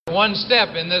One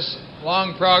step in this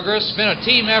long progress. It's been a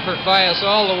team effort by us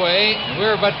all the way, and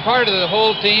we're but part of the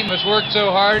whole team that's worked so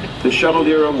hard. The shuttle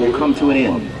era will come to an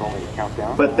end,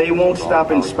 but they won't stop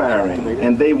inspiring,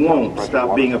 and they won't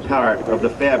stop being a part of the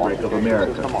fabric of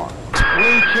America.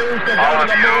 We choose to go to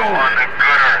the moon.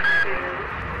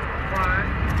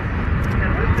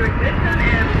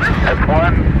 That's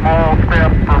one small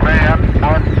step for man,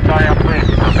 one giant leap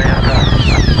for mankind.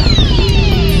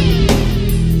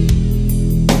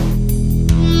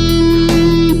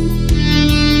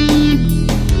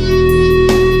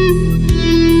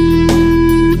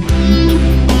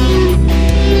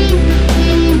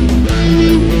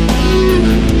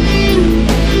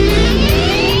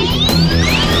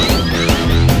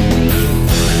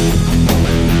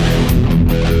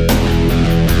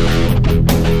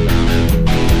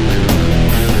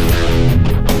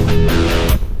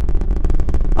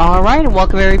 Alright, and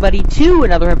welcome everybody to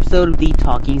another episode of the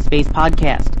Talking Space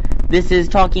Podcast. This is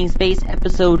Talking Space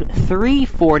episode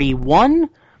 341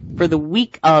 for the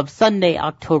week of Sunday,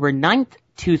 October 9th,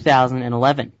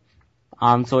 2011.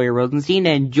 I'm Sawyer Rosenstein,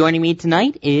 and joining me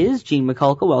tonight is Gene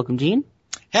McCullough. Welcome, Gene.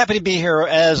 Happy to be here,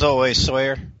 as always,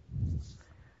 Sawyer.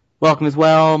 Welcome as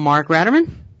well, Mark Ratterman.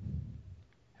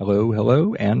 Hello,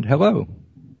 hello, and hello.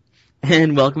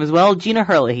 And welcome as well, Gina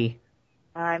Herlihy.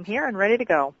 I'm here and ready to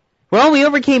go. Well, we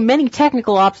overcame many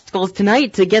technical obstacles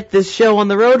tonight to get this show on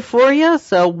the road for you,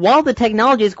 so while the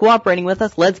technology is cooperating with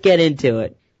us, let's get into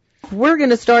it. We're going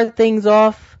to start things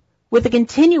off with a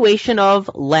continuation of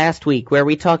last week, where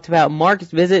we talked about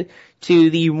Mark's visit to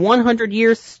the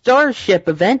 100-year Starship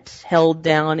event held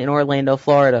down in Orlando,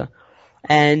 Florida.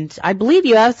 And I believe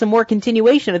you have some more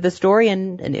continuation of the story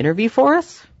and an interview for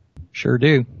us? Sure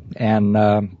do. And,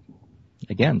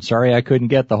 again, sorry I couldn't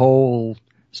get the whole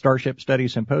Starship Study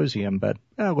Symposium, but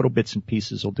little bits and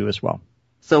pieces will do as well.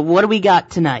 So what do we got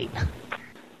tonight?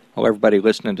 Well, everybody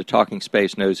listening to Talking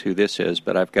Space knows who this is,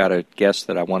 but I've got a guest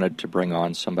that I wanted to bring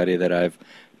on, somebody that I've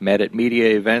met at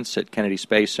media events at Kennedy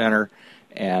Space Center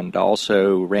and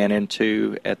also ran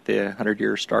into at the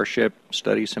 100-year Starship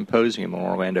Study Symposium in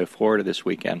Orlando, Florida this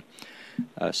weekend.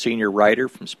 A senior writer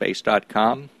from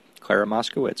Space.com, Clara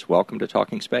Moskowitz. Welcome to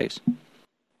Talking Space.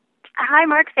 Hi,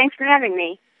 Mark. Thanks for having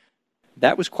me.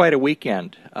 That was quite a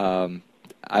weekend.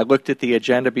 I looked at the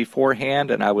agenda beforehand,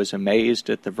 and I was amazed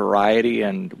at the variety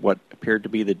and what appeared to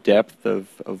be the depth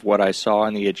of what I saw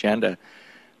in the agenda.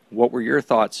 What were your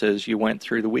thoughts as you went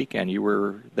through the weekend? You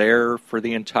were there for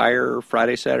the entire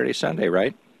Friday, Saturday, Sunday,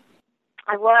 right?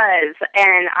 I was,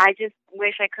 and I just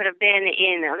wish I could have been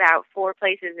in about 4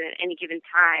 places at any given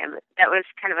time. That was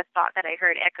kind of a thought that I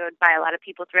heard echoed by a lot of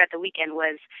people throughout the weekend,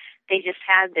 was they just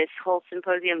had this whole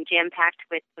symposium jam-packed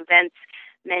with events,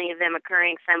 many of them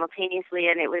occurring simultaneously,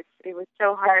 and it was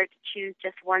so hard to choose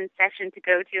just one session to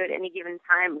go to at any given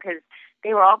time because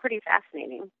they were all pretty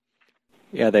fascinating.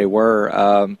 Yeah, they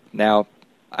were. Now,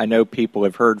 I know people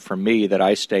have heard from me that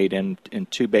I stayed in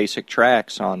 2 basic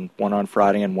tracks, one on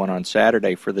Friday and one on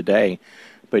Saturday for the day,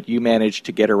 but you managed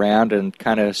to get around and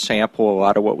kind of sample a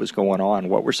lot of what was going on.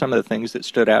 What were some of the things that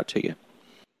stood out to you?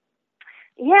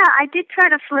 Yeah, I did try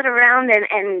to flit around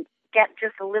and get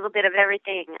just a little bit of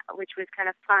everything, which was kind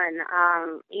of fun.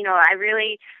 I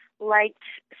really liked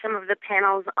some of the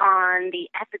panels on the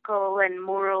ethical and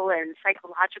moral and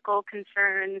psychological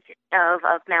concerns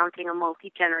of mounting a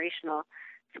multi-generational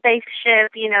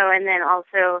spaceship, and then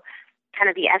also kind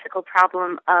of the ethical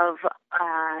problem of,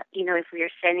 if we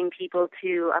are sending people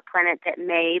to a planet that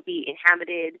may be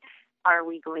inhabited, are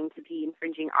we going to be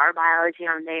infringing our biology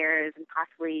on theirs and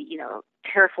possibly,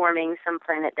 terraforming some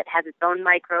planet that has its own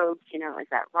microbes? Is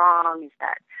that wrong? Is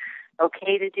that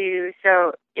okay to do?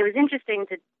 So it was interesting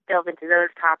to delve into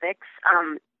those topics.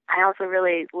 I also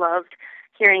really loved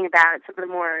hearing about some of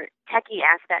the more techie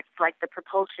aspects, like the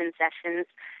propulsion sessions,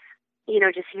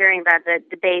 just hearing about the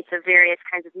debates of various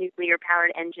kinds of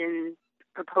nuclear-powered engine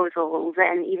proposals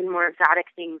and even more exotic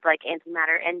things like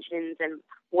antimatter engines and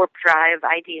warp drive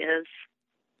ideas.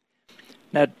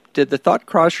 Now, did the thought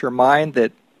cross your mind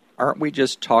that aren't we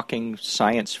just talking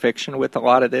science fiction with a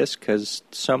lot of this? Because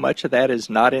so much of that is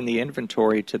not in the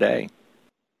inventory today.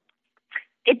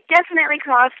 It definitely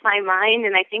crossed my mind,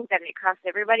 and I think that it crossed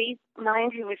everybody's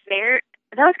mind who was there.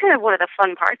 That was kind of one of the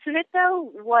fun parts of it,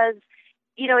 though, was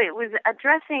it was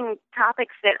addressing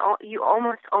topics that you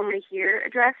almost only hear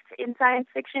addressed in science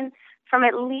fiction from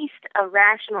at least a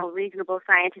rational, reasonable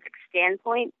scientific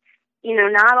standpoint.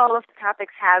 Not all of the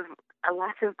topics have a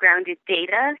lot of grounded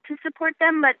data to support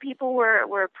them, but people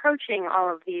were approaching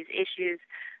all of these issues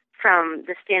from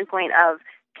the standpoint of,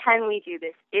 can we do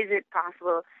this? Is it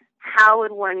possible? how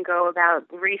would one go about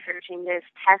researching this,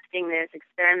 testing this,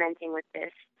 experimenting with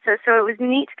this. So it was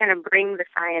neat to kind of bring the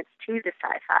science to the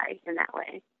sci-fi in that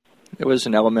way. There was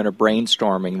an element of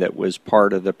brainstorming that was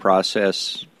part of the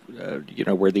process,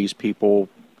 where these people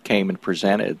came and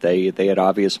presented. They had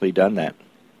obviously done that.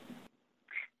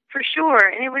 For sure,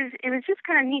 and it was just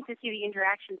kind of neat to see the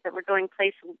interactions that were going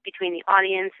place between the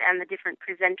audience and the different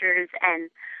presenters, and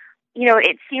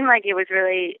it seemed like it was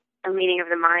really a meeting of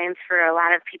the minds for a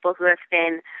lot of people who have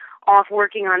been off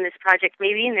working on this project,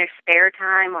 maybe in their spare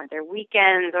time or their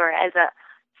weekends, or as a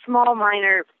small,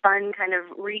 minor, fun kind of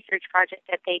research project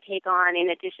that they take on in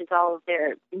addition to all of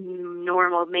their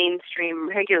normal, mainstream,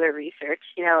 regular research,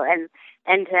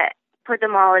 and to put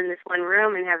them all in this one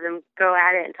room and have them go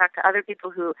at it and talk to other people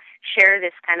who share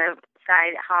this kind of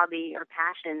side hobby or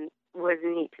passion was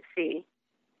neat to see.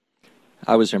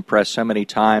 I was impressed so many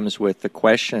times with the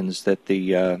questions that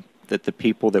the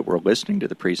people that were listening to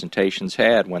the presentations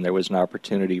had when there was an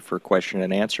opportunity for question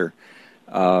and answer.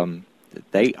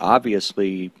 They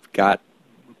obviously got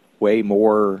way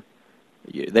more.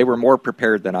 They were more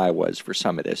prepared than I was for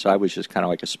some of this. I was just kind of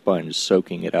like a sponge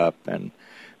soaking it up,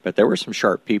 but there were some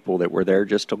sharp people that were there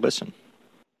just to listen.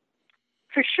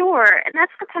 For sure, and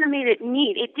that's what kind of made it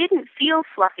neat. It didn't feel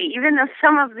fluffy, even though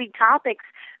some of the topics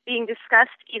being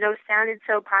discussed, sounded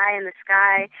so pie in the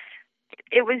sky.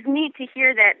 It was neat to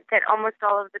hear that almost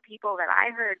all of the people that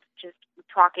I heard just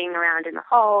talking around in the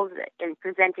halls and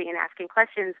presenting and asking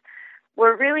questions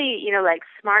were really, like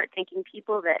smart thinking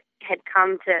people that had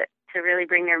come to really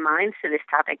bring their minds to this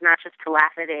topic, not just to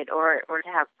laugh at it or to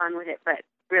have fun with it, but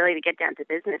really to get down to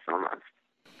business almost.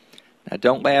 Now,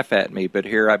 don't laugh at me, but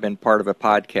here I've been part of a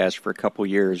podcast for a couple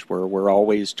years where we're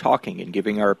always talking and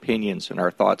giving our opinions and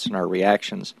our thoughts and our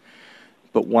reactions.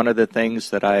 But one of the things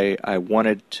that I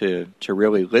wanted to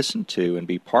really listen to and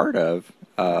be part of,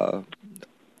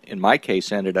 in my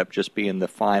case, ended up just being the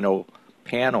final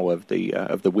panel of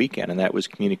the weekend, and that was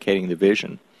communicating the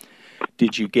vision.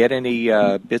 Did you get any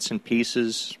bits and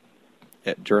pieces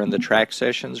during the track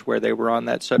sessions where they were on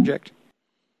that subject?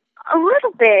 A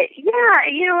little bit,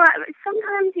 yeah.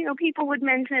 Sometimes, people would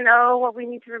mention, we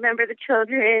need to remember the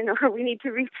children, or we need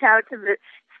to reach out to the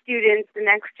students, the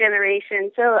next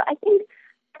generation. So I think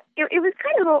it was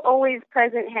kind of always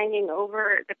present, hanging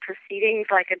over the proceedings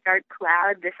like a dark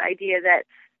cloud, this idea that,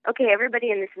 okay, everybody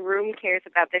in this room cares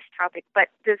about this topic, but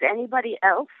does anybody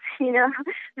else?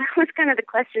 That was kind of the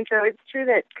question. So it's true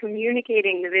that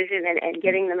communicating the vision and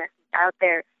getting the message out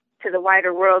there to the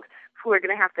wider world, who are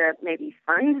going to have to maybe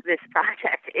fund this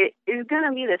project, it is going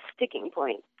to be the sticking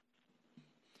point.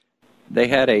 They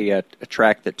had a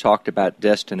track that talked about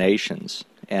destinations,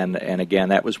 and again,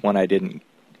 that was one I didn't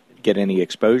get any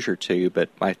exposure to, but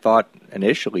my thought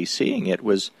initially seeing it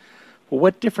was, well,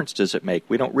 what difference does it make?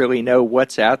 We don't really know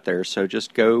what's out there, so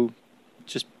just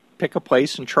pick a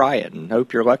place and try it and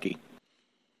hope you're lucky.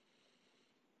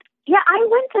 Yeah, I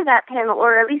went to that panel,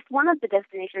 or at least one of the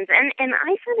destinations, and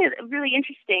I found it really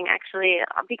interesting, actually,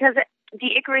 because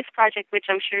the Icarus project, which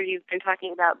I'm sure you've been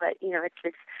talking about, but,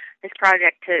 it's this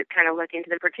project to kind of look into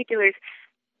the particulars,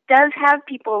 does have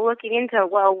people looking into,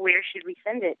 well, where should we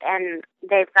send it? And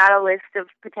they've got a list of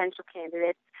potential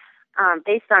candidates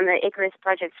based on the Icarus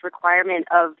project's requirement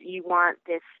of you want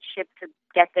this ship to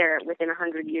get there within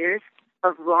 100 years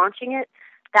of launching it.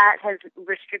 That has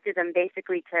restricted them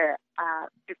basically to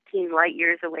 15 light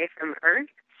years away from Earth.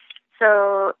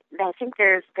 So I think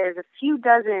there's a few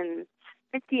dozen,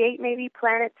 58 maybe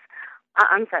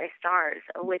stars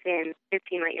within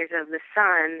 15 light years of the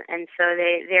sun. And so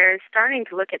they're starting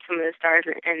to look at some of the stars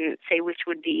and say which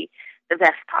would be the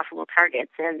best possible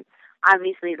targets. And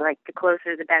obviously, like, the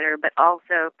closer the better, but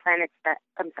also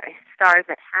stars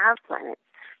that have planets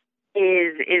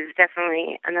is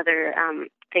definitely another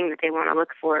thing that they want to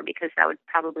look for, because that would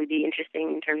probably be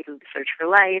interesting in terms of the search for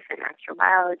life and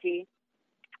astrobiology.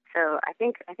 So I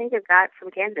think they've got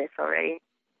some candidates already.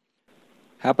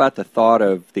 How about the thought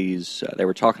of these, they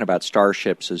were talking about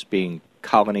starships as being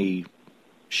colony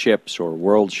ships or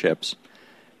world ships.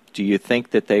 Do you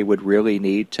think that they would really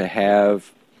need to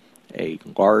have a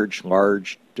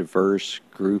large, diverse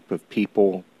group of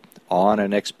people on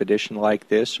an expedition like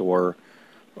this, or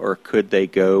could they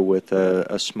go with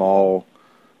a small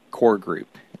core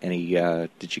group?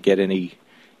 Did you get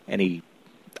any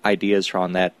ideas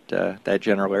on that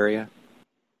general area?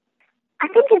 I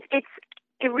think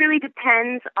it really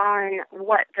depends on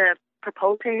what the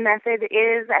propulsion method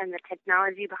is and the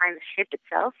technology behind the ship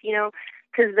itself,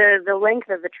 because the length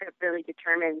of the trip really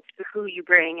determines who you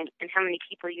bring and how many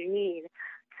people you need.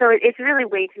 So it's really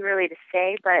way too early to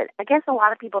say, but I guess a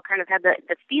lot of people kind of have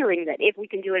the feeling that if we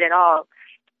can do it at all,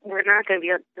 we're not going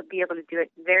to be able to do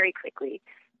it very quickly.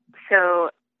 So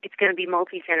it's going to be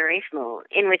multi-generational,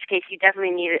 in which case you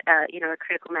definitely need a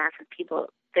critical mass of people.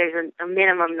 There's a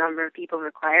minimum number of people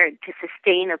required to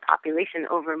sustain a population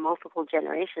over multiple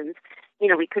generations.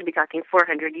 We could be talking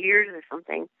 400 years or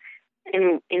something,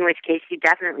 in which case you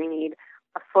definitely need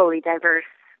a fully diverse,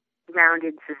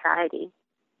 rounded society.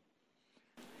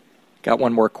 Got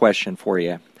one more question for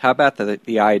you. How about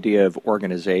the idea of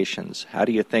organizations? How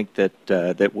do you think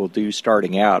that we'll do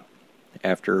starting out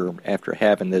after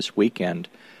having this weekend,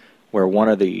 where one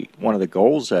of the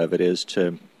goals of it is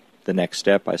to, the next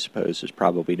step, I suppose, is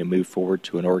probably to move forward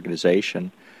to an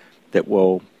organization that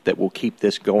will keep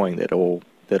this going, that'll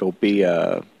be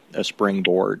a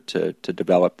springboard to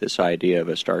develop this idea of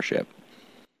a starship?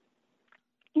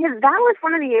 Yeah, that was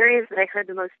one of the areas that I heard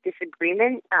the most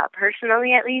disagreement,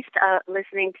 personally at least,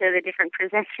 listening to the different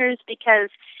presenters, because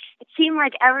it seemed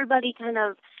like everybody kind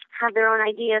of had their own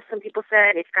ideas. Some people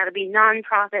said it's got to be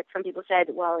non-profit. Some people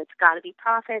said, well, it's got to be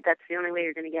profit. That's the only way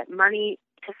you're going to get money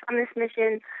to fund this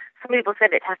mission. Some people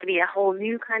said it has to be a whole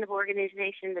new kind of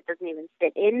organization that doesn't even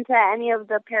fit into any of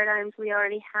the paradigms we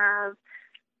already have.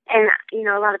 And,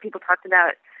 a lot of people talked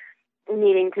about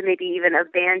needing to maybe even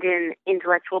abandon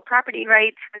intellectual property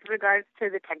rights with regards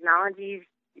to the technologies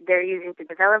they're using to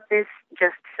develop this,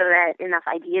 just so that enough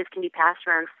ideas can be passed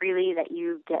around freely that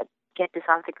you get this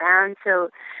off the ground.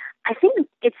 So I think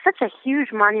it's such a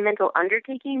huge monumental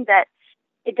undertaking that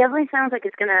it definitely sounds like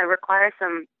it's going to require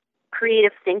some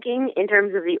creative thinking in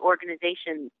terms of the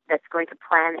organization that's going to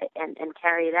plan it and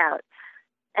carry it out.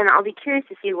 And I'll be curious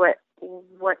to see what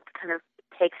kind of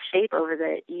takes shape over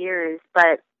the years,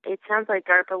 but it sounds like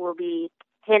DARPA will be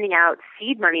handing out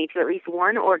seed money to at least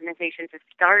one organization to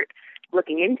start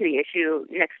looking into the issue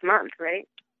next month, right?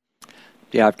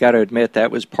 Yeah, I've got to admit that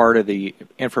was part of the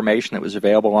information that was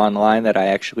available online that I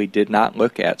actually did not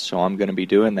look at, so I'm going to be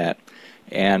doing that.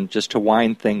 And just to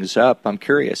wind things up, I'm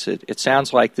curious. It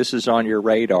sounds like this is on your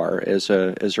radar as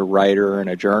a writer and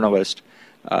a journalist.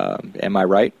 Am I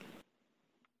right?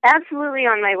 Absolutely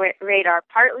on my radar,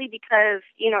 partly because,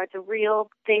 it's a real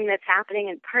thing that's happening,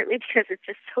 and partly because it's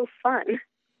just so fun.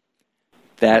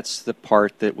 That's the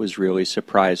part that was really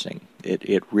surprising.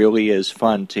 It really is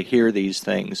fun to hear these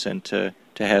things and to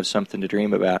have something to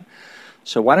dream about.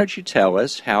 So why don't you tell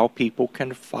us how people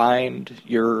can find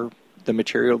the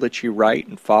material that you write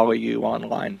and follow you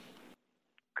online?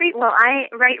 Great. Well, I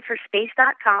write for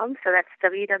space.com, so that's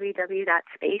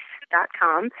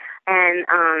www.space.com. And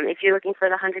if you're looking for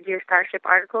the 100-Year Starship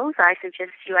articles, I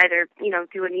suggest you either,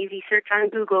 do an easy search on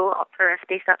Google for a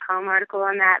space.com article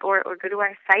on that, or go to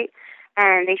our site,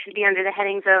 and they should be under the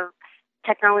headings of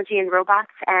technology and robots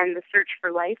and the search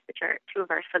for life, which are two of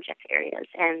our subject areas.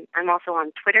 And I'm also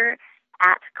on Twitter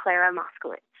at Clara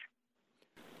Moskowitz.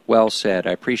 Well said.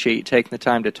 I appreciate you taking the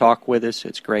time to talk with us.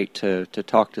 It's great to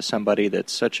talk to somebody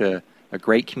that's such a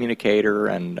great communicator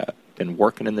and been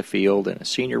working in the field and a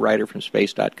senior writer from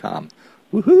space.com.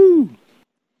 Woohoo!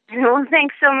 Well,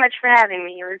 thanks so much for having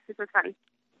me. It was super fun.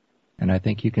 And I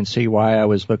think you can see why I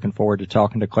was looking forward to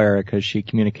talking to Clara, because she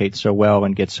communicates so well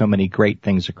and gets so many great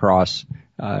things across.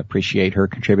 I appreciate her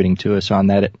contributing to us on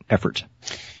that effort.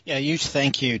 Yeah, a huge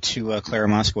thank you to Clara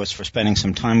Moskowitz for spending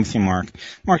some time with you, Mark.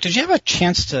 Mark, did you have a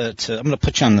chance to I'm going to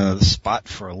put you on the spot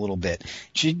for a little bit.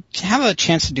 Did you have a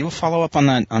chance to do a follow-up on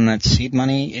that seed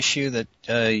money issue that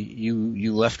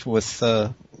you left with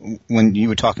when you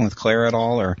were talking with Clara at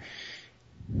all, or?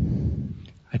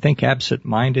 I think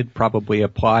absent-minded probably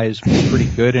applies pretty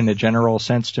good in a general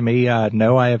sense to me.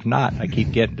 No, I have not. I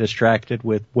keep getting distracted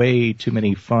with way too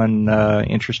many fun,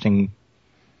 interesting,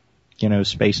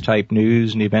 space-type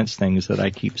news and events things that I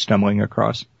keep stumbling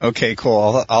across. Okay,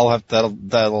 cool.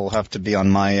 That'll have to be on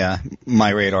my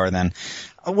radar then.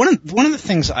 One of the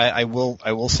things I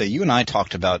will say, you and I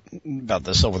talked about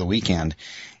this over the weekend,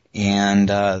 and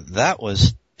that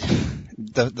was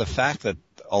the fact that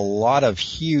a lot of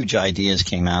huge ideas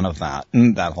came out of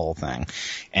that whole thing.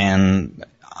 And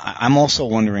I'm also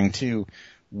wondering too,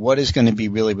 what is going to be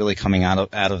really, really coming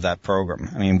out of that program?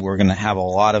 I mean, we're going to have a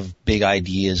lot of big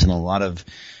ideas and a lot of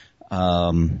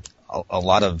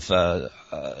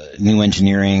new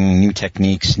engineering, new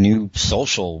techniques, new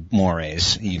social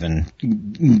mores even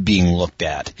being looked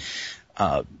at.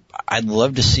 I'd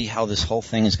love to see how this whole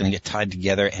thing is going to get tied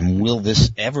together, and will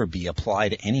this ever be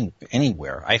applied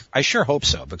anywhere? I sure hope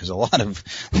so, because a lot of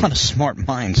smart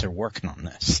minds are working on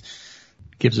this.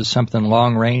 Gives us something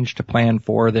long range to plan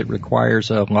for that requires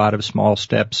a lot of small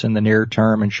steps in the near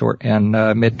term and short and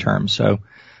midterm. So,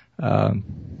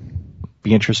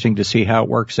 be interesting to see how it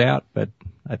works out. But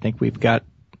I think we've got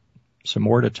some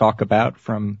more to talk about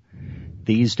from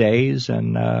these days,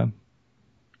 and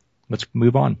let's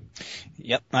move on.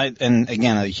 Yep. And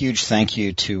again, a huge thank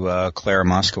you to Clara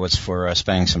Moskowitz for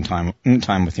spending some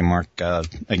time with you, Mark.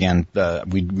 Again,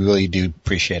 we really do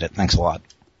appreciate it. Thanks a lot.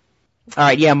 All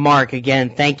right, yeah, Mark, again,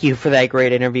 thank you for that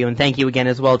great interview, and thank you again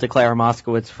as well to Clara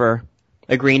Moskowitz for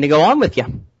agreeing to go on with you.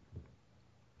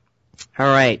 All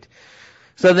right.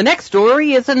 So the next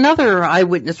story is another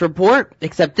eyewitness report,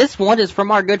 except this one is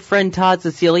from our good friend Todd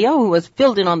Cecilio, who has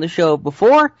filled in on the show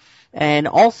before, and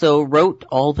also wrote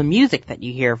all the music that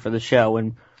you hear for the show,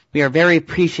 and we are very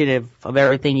appreciative of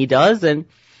everything he does. And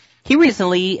he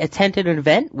recently attended an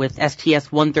event with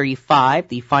STS-135,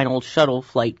 the final shuttle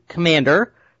flight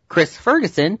commander, Chris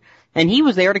Ferguson, and he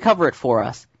was there to cover it for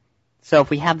us. So if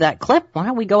we have that clip, why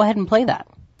don't we go ahead and play that?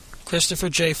 Christopher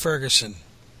J. Ferguson,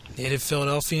 native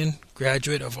Philadelphian,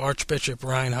 graduate of Archbishop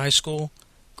Ryan High School,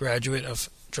 graduate of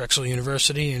Drexel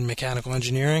University in Mechanical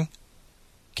Engineering,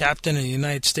 captain of the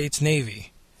United States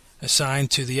Navy, assigned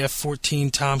to the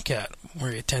F-14 Tomcat,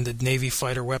 where he attended Navy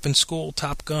Fighter Weapons School,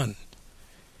 Top Gun.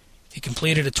 He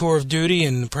completed a tour of duty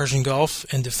in the Persian Gulf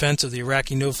in defense of the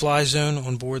Iraqi no-fly zone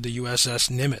on board the USS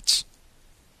Nimitz.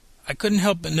 I couldn't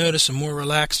help but notice a more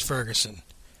relaxed Ferguson,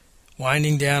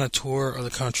 winding down a tour of the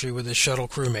country with his shuttle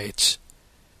crewmates.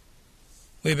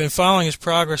 We've been following his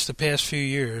progress the past few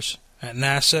years. At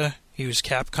NASA, he was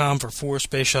Capcom for 4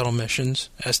 space shuttle missions,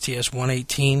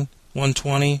 STS-118,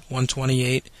 120,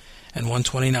 128, and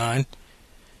 129,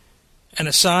 and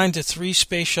assigned to 3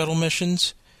 space shuttle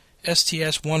missions,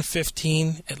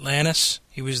 STS-115 Atlantis,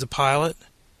 he was the pilot.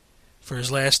 For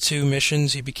his last 2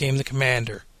 missions, he became the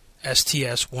commander,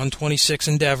 STS-126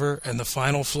 Endeavour, and the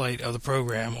final flight of the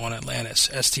program on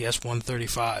Atlantis,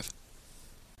 STS-135.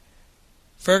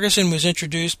 Ferguson was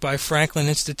introduced by Franklin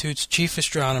Institute's chief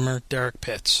astronomer, Derek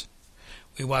Pitts.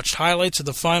 We watched highlights of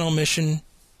the final mission,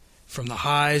 from the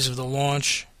highs of the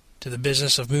launch to the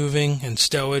business of moving and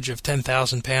stowage of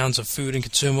 10,000 pounds of food and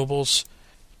consumables,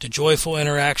 to joyful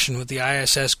interaction with the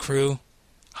ISS crew,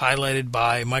 highlighted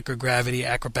by microgravity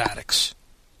acrobatics.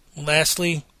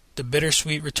 Lastly, the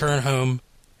bittersweet return home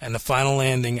and the final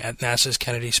landing at NASA's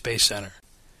Kennedy Space Center.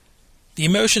 The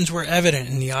emotions were evident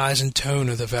in the eyes and tone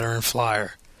of the veteran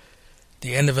flyer.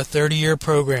 The end of a 30-year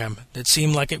program that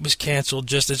seemed like it was canceled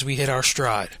just as we hit our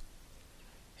stride.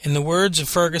 In the words of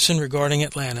Ferguson regarding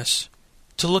Atlantis,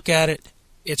 to look at it,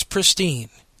 it's pristine,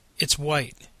 it's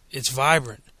white, it's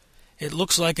vibrant, it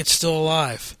looks like it's still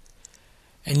alive.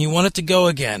 And you want it to go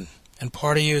again, and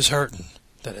part of you is hurting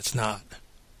that it's not.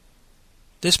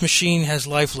 This machine has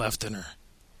life left in her,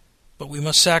 but we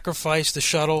must sacrifice the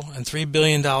shuttle and $3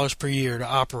 billion per year to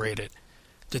operate it,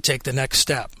 to take the next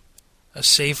step, a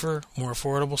safer, more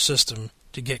affordable system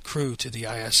to get crew to the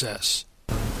ISS.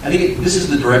 I think this is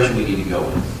the direction we need to go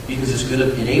in, because it's going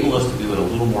to enable us to do it a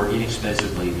little more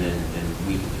inexpensively than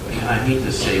we can do. And I hate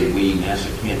to say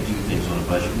NASA can't do things on a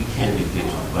budget. We can do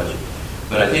things on a budget.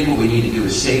 But I think what we need to do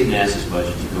is save NASA's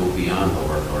budget to go beyond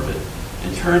low Earth orbit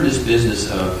and turn this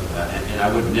business of, and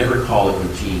I would never call it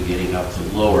routine, getting up to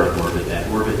low Earth orbit, that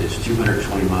orbit that's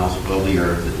 220 miles above the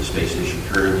Earth that the space station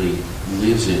currently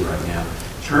lives in right now.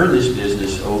 Turn this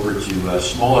business over to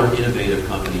smaller, innovative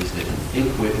companies that can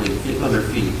think quickly, think on their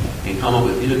feet, and come up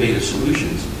with innovative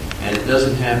solutions. And it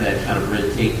doesn't have that kind of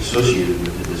red tape associated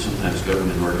with it that sometimes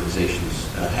government organizations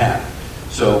have.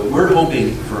 So we're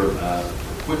hoping for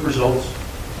quick results,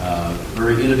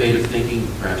 very innovative thinking,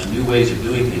 perhaps new ways of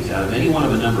doing things out of any one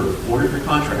of a number of 4 different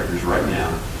contractors right now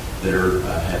that are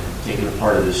have taken a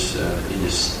part of this in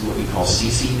this what we call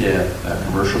CCDev,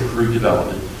 commercial crew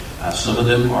development. Some of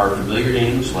them are familiar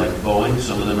names like Boeing.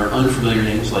 Some of them are unfamiliar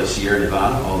names like Sierra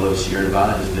Nevada, although Sierra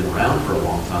Nevada has been around for a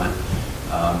long time.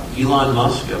 Elon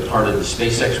Musk, a part of the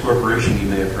SpaceX Corporation, you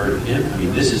may have heard of him. I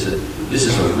mean, this is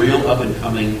a real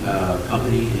up-and-coming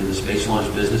company in the space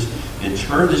launch business, and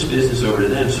turn this business over to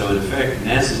them. So, in effect,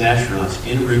 NASA's astronauts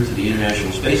en route to the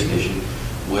International Space Station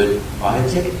would buy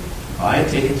a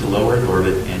ticket to low Earth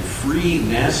orbit, and free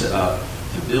NASA up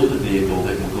to build a vehicle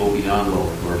that will go beyond low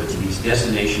Earth orbit to these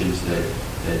destinations that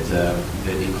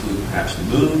include perhaps the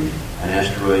moon, an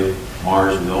asteroid,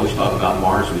 Mars. We always talk about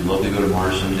Mars. We'd love to go to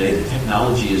Mars someday. The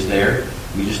technology is there.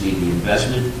 We just need the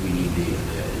investment. We need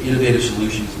the innovative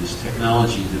solutions, this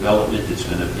technology development that's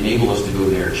going to enable us to go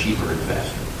there cheaper and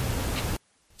faster.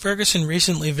 Ferguson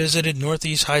recently visited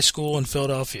Northeast High School in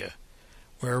Philadelphia,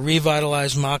 where a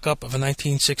revitalized mock-up of a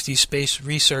 1960s space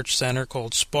research center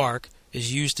called SPARC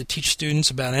is used to teach students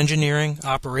about engineering,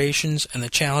 operations, and the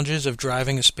challenges of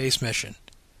driving a space mission.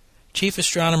 Chief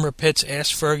Astronomer Pitts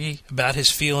asked Fergie about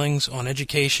his feelings on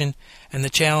education and the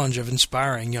challenge of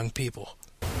inspiring young people.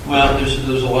 Well,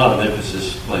 there's a lot of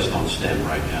emphasis placed on STEM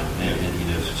right now, and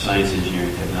science,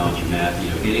 engineering, technology, math,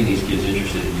 getting these kids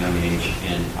interested at a young age.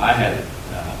 And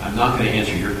I'm not going to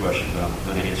answer your question, but I'm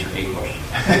going to answer a question.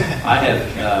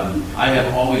 I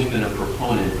have always been a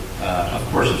proponent, of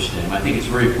course, of STEM. I think it's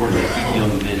very important to keep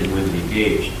young men and women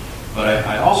engaged. But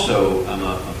I also am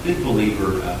a big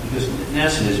believer, because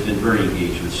NASA has been very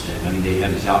engaged with STEM. I mean, they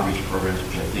have these outreach programs,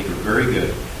 which I think are very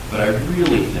good. But I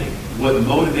really think what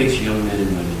motivates young men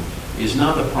and women is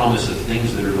not the promise of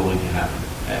things that are going to happen.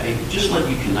 Just like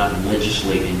you cannot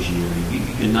legislate engineering, you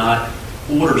cannot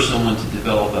order someone to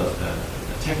develop a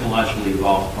technologically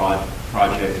evolved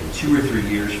project in 2 or 3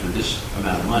 years for this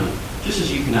amount of money. Just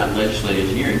as you cannot legislate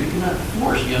engineering, you cannot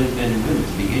force young men and women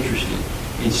to be interested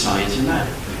in science and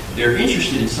math. They're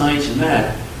interested in science and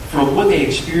math from what they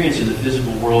experience in the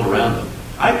physical world around them.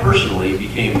 I personally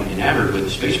became enamored with the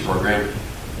space program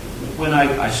when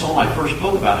I saw my first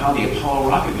book about how the Apollo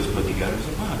rocket was put together. It was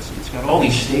like, wow, it's got all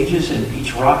these stages, and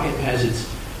each rocket has its...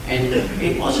 And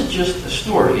it wasn't just a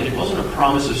story, and it wasn't a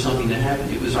promise of something that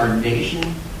happened. It was our nation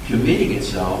committing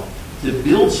itself to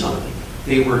build something.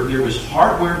 There was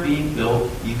hardware being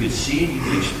built. You could see it, you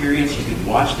could experience, you could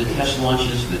watch the test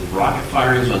launches, the rocket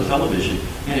firings on television,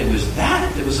 and it was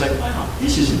that was like, wow,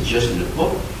 this isn't just in a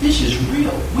book. This is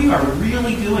real. We are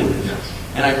really doing this. Yes.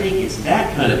 And I think it's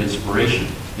that kind of inspiration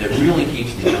that really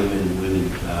keeps the young men and women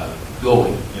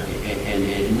going,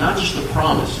 and not just the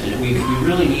promise. And we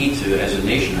really need to, as a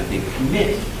nation, I think,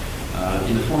 commit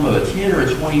in the form of a 10 or a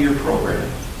 20-year program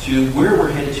to where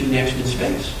we're headed to next in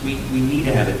space. We need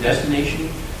to have a destination,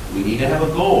 we need to have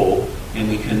a goal, and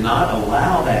we cannot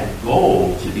allow that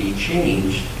goal to be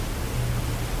changed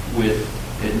with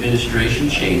administration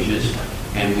changes,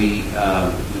 and we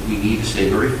need to stay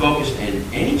very focused, and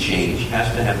any change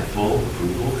has to have the full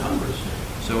approval of Congress.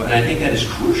 So, and I think that is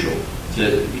crucial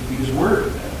because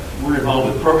we're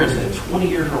involved with programs that have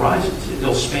 20-year horizons.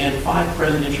 They'll span 5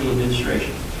 presidential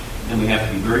administrations. And we have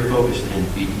to be very focused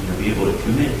and be able to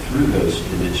commit through those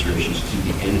administrations to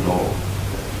the end goal.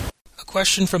 A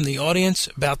question from the audience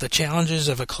about the challenges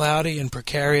of a cloudy and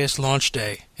precarious launch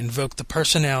day invoke the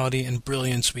personality and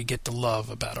brilliance we get to love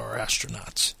about our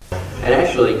astronauts. And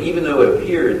actually, even though it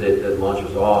appeared that the launch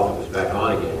was off and was back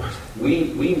on again,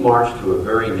 we marched to a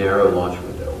very narrow launch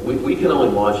window. We can only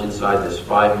launch inside this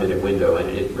 5-minute window, and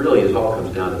it really all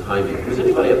comes down to timing. Was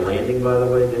anybody at landing, by the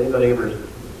way? Did anybody ever...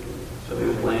 Somebody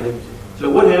was landing. So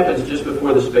what happens just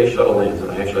before the space shuttle lands?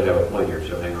 And I actually have a point here,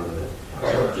 so hang on a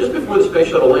minute. Just before the space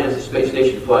shuttle lands, the space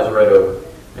station flies right over.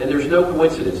 And there's no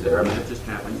coincidence there. I mean, it just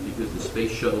happens because the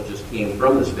space shuttle just came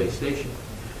from the space station.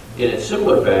 In a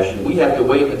similar fashion, we have to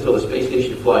wait until the space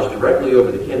station flies directly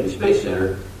over the Kennedy Space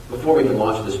Center before we can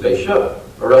launch the space shuttle.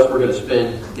 Or else we're going to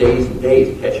spend days and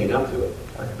days catching up to it.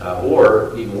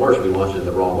 Or, even worse, we launch it in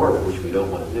the wrong orbit, which we don't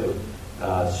want to do.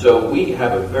 So we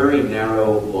have a very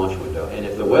narrow launch window. And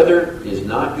if the weather is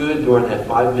not good during that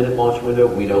 5-minute launch window,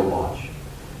 we don't launch.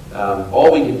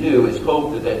 All we can do is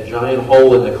hope that that giant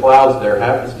hole in the clouds there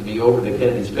happens to be over the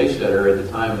Kennedy Space Center at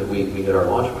the time that we hit our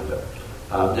launch window.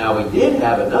 Now, we did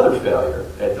have another failure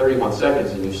at 31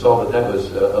 seconds, and you saw that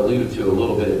was alluded to a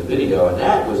little bit in the video, and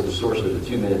that was the source of the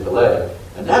 2-minute delay.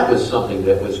 And that was something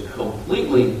that was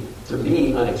completely, to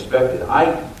me, unexpected.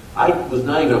 I was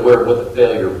not even aware of what the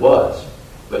failure was.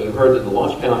 But you heard that the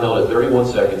launch count held at 31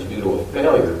 seconds due to a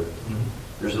failure. Mm-hmm.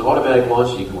 There's an automatic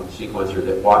launch sequencer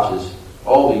that watches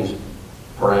all these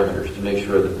parameters to make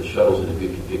sure that the shuttle's in a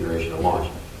good configuration to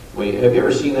launch. Have you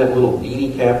ever seen that little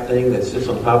beanie cap thing that sits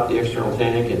on top of the external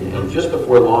tank, and just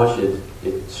before launch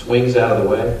it swings out of the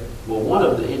way? Well, one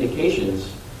of the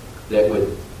indications that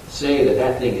would say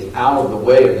that thing is out of the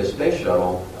way of the space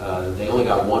shuttle, they only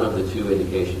got one of the 2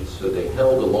 indications. So they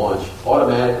held the launch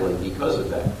automatically because of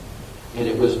that. And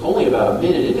it was only about a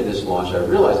minute into this launch I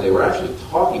realized they were actually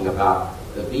talking about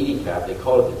the beanie cap. They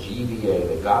call it the GVA,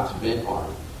 the Gotts Vent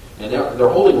Arm. And they're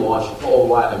holding the launch all the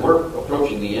while, and we're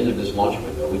approaching the end of this launch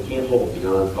window. We can't hold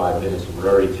beyond 5 minutes, and we're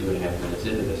already 2.5 minutes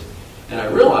into this. And I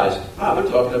realized, they're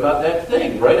talking about that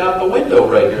thing right out the window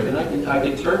right here. And I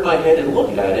can turn my head and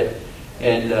look at it,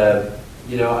 and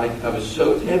I was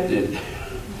so tempted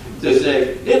to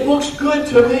say, it looks good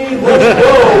to me, let's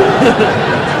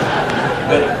go!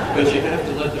 But you have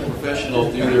to let the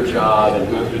professionals do their job and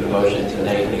go through the motions, and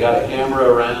they got a camera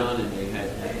around, and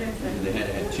they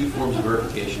had 2 forms of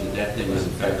verification that thing was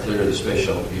in fact clear of the space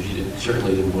shuttle, because you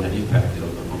certainly didn't want to impact it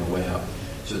on the way out.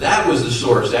 So that was the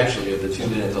source, actually, of the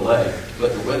 2-minute delay,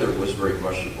 but the weather was very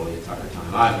questionable the entire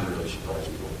time. I'm really surprised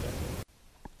we went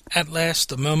that. At last,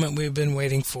 the moment we've been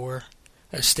waiting for,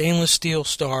 a stainless steel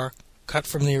star cut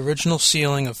from the original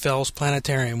ceiling of Fells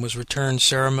Planetarium was returned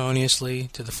ceremoniously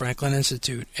to the Franklin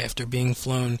Institute after being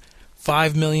flown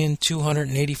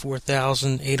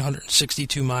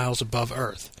 5,284,862 miles above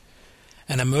Earth,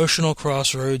 an emotional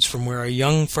crossroads from where a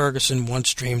young Ferguson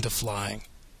once dreamed of flying.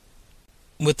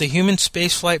 With the human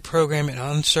spaceflight program in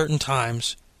uncertain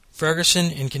times,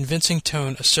 Ferguson in convincing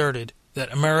tone asserted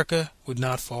that America would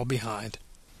not fall behind.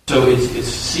 So it's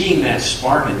seeing that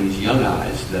spark in these young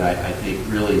eyes that I think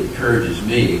really encourages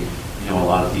me. You know, a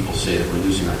lot of people say that we're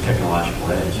losing our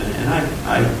technological edge, and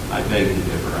I beg to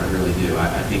differ. I really do.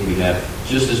 I think we have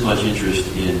just as much interest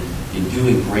in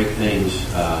doing great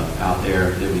things out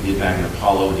there that we did back in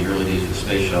Apollo in the early days of the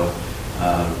space shuttle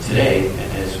today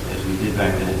as we did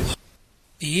back then.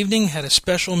 The evening had a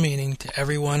special meaning to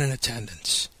everyone in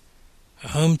attendance. A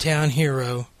hometown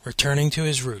hero returning to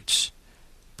his roots,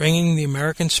 bringing the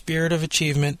American spirit of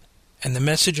achievement and the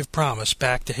message of promise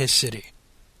back to his city.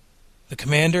 The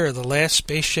commander of the last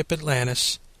spaceship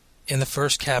Atlantis in the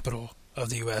first capital of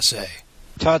the USA.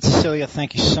 Todd, Cecilia,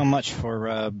 thank you so much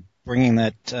for bringing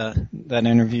that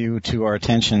interview to our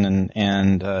attention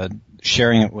and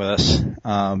sharing it with us.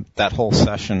 That whole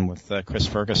session with Chris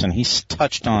Ferguson, he's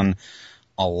touched on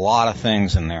a lot of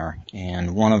things in there,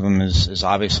 and one of them is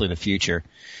obviously the future.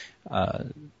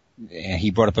 And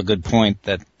he brought up a good point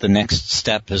that the next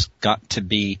step has got to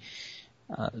be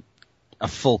a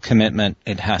full commitment.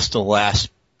 It has to last,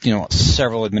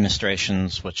 several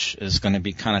administrations, which is going to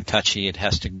be kind of touchy. It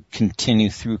has to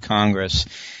continue through Congress,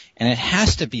 and it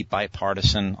has to be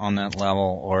bipartisan on that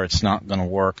level, or it's not going to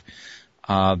work.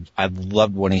 I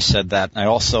loved when he said that. I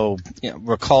also,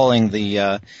 recalling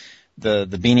the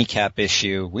beanie cap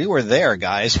issue, we were there,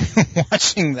 guys,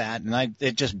 watching that, and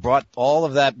it just brought all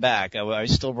of that back. I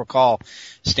still recall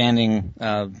standing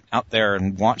out there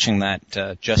and watching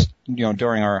that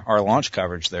during our launch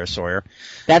coverage there, Sawyer.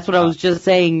 That's what I was just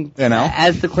saying.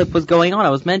 As the clip was going on,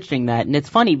 I was mentioning that, and it's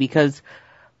funny because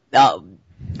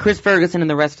Chris Ferguson and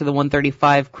the rest of the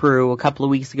 135 crew a couple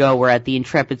of weeks ago were at the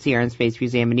Intrepid Sea Air and Space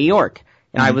Museum in New York,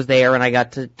 and I was there and I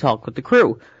got to talk with the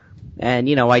crew. And,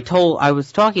 I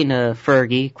was talking to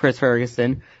Fergie, Chris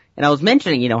Ferguson, and I was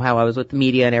mentioning, how I was with the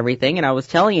media and everything, and I was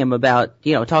telling him about,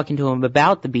 talking to him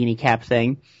about the beanie cap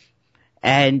thing,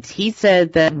 and he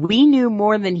said that we knew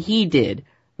more than he did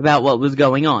about what was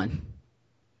going on.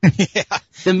 Yeah.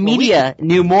 The media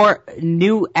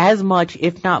knew as much,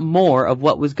 if not more, of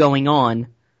what was going on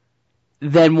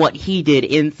than what he did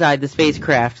inside the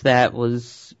spacecraft that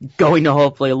was going to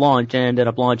hopefully launch and ended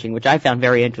up launching, which I found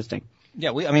very interesting.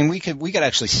 Yeah, we could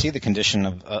actually see the condition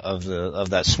of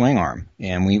that swing arm,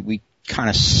 and we kind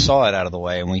of saw it out of the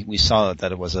way, and we saw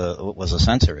that it was a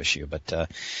sensor issue. But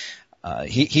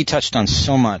he touched on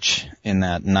so much in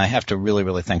that, and I have to really,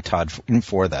 really thank Todd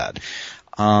for that.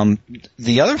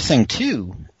 The other thing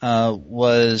too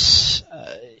was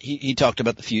he talked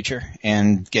about the future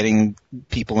and getting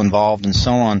people involved and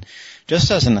so on. Just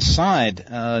as an aside,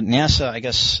 NASA, I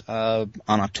guess on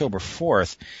October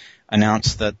 4th.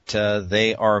 Announced that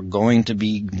they are going to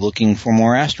be looking for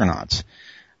more astronauts.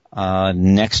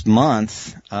 Next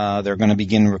month, they're going to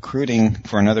begin recruiting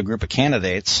for another group of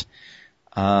candidates.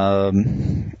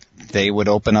 They would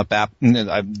open up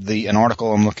an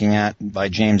article I'm looking at by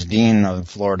James Dean of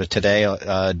Florida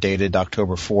Today, dated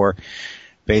October 4,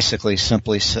 basically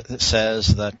simply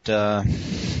says that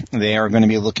they are going to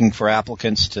be looking for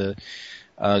applicants to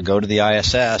go to the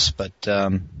ISS, but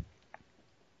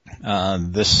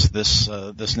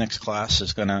this next class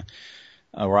is going to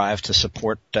arrive to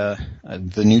support the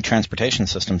new transportation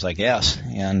systems, I guess.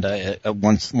 And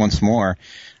once more,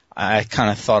 I kind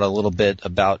of thought a little bit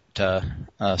about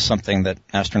something that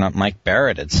astronaut Mike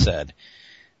Barrett had said,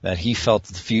 that he felt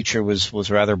that the future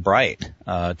was rather bright.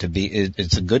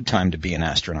 It's a good time to be an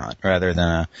astronaut rather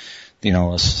than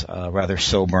a rather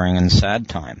sobering and sad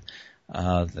time.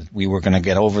 That we were going to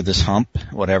get over this hump,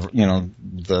 whatever,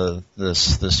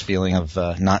 this feeling of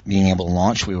not being able to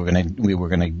launch. We were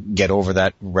going to get over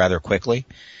that rather quickly,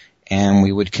 and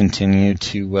we would continue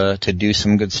to do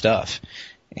some good stuff.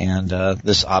 And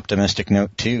this optimistic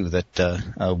note too,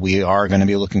 that we are going to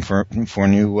be looking for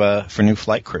new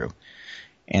flight crew.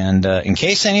 And in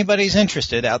case anybody's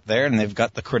interested out there and they've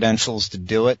got the credentials to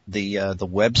do it, the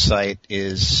website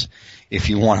is, if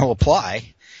you want to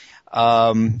apply,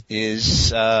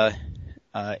 is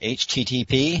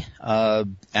http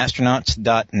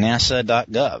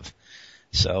astronauts.nasa.gov.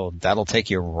 So that'll take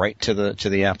you right to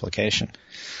the application.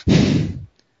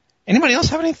 Anybody else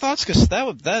have any thoughts? Because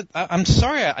I'm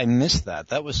sorry I missed that.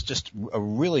 That was just a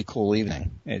really cool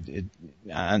evening. And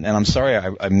I'm sorry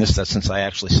I missed that since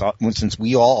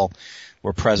we all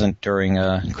were present during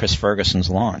Chris Ferguson's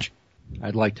launch.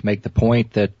 I'd like to make the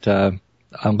point that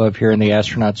I love hearing the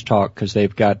astronauts talk because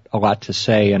they've got a lot to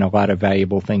say and a lot of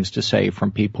valuable things to say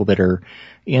from people that are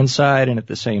inside and at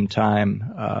the same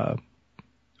time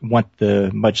want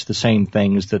much the same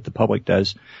things that the public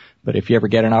does. But if you ever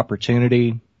get an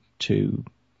opportunity to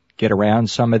get around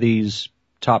some of these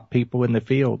top people in the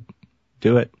field,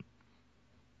 do it.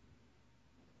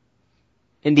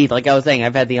 Indeed, like I was saying,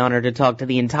 I've had the honor to talk to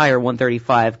the entire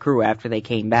 135 crew after they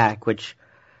came back, which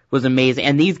was amazing.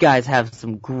 And these guys have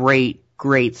some great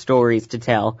stories to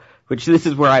tell, which this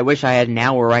is where I wish I had an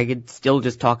hour where I could still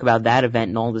just talk about that event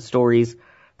and all the stories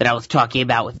that I was talking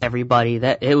about with everybody.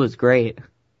 That it was great.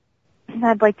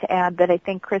 I'd like to add that I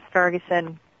think Chris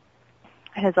Ferguson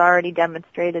has already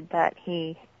demonstrated that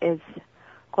he is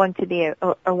going to be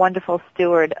a wonderful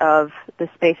steward of the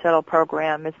space shuttle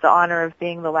program. It's the honor of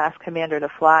being the last commander to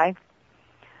fly.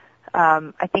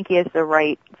 I think he has the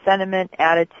right sentiment,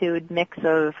 attitude, mix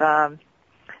of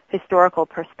historical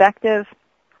perspective,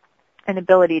 and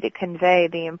ability to convey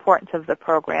the importance of the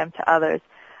program to others.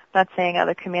 I'm not saying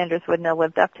other commanders wouldn't have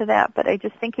lived up to that, but I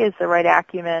just think he has the right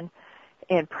acumen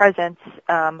and presence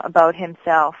about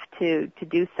himself to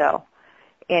do so.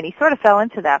 And he sort of fell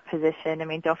into that position. I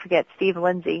mean, don't forget, Steve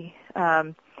Lindsay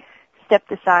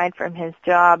stepped aside from his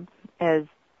job as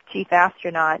chief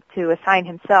astronaut to assign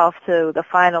himself to the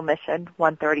final mission,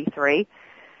 133,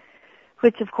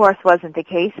 which of course wasn't the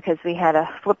case because we had to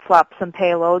flip-flop some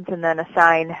payloads and then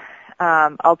assign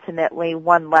ultimately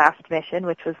one last mission,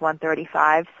 which was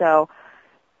 135. So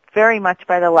very much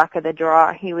by the luck of the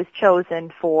draw, he was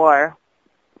chosen for,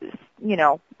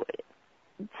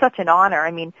 such an honor.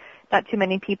 I mean, not too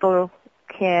many people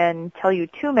can tell you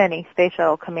too many space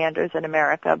shuttle commanders in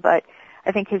America, but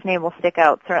I think his name will stick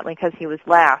out, certainly because he was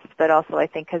last, but also I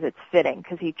think because it's fitting,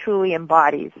 because he truly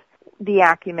embodies the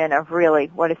acumen of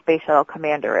really what a space shuttle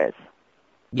commander is.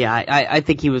 Yeah, I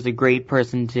think he was a great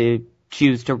person to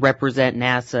choose to represent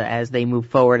NASA as they move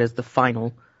forward as the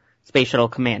final space shuttle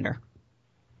commander.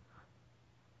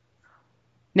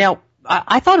 Now,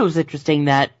 I thought it was interesting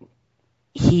that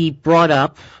he brought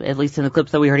up, at least in the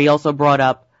clips that we heard, he also brought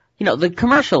up, the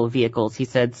commercial vehicles. He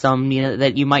said some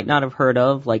that you might not have heard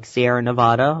of, like Sierra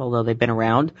Nevada, although they've been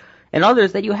around, and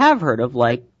others that you have heard of,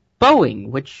 like Boeing,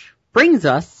 which brings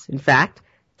us, in fact,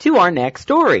 to our next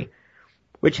story,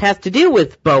 which has to do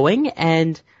with Boeing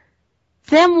and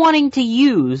them wanting to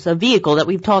use a vehicle that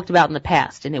we've talked about in the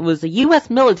past. And it was a U.S.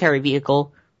 military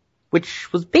vehicle,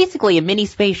 which was basically a mini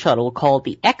space shuttle called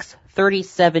the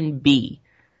X-37B.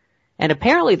 And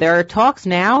apparently there are talks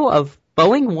now of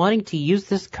Boeing wanting to use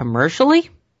this commercially?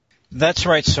 That's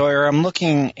right, Sawyer. I'm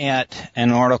looking at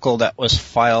an article that was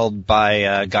filed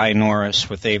by Guy Norris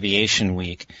with Aviation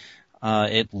Week.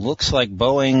 It looks like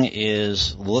Boeing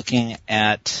is looking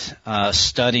at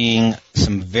studying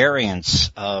some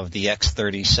variants of the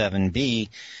X-37B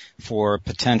for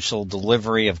potential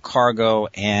delivery of cargo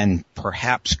and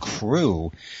perhaps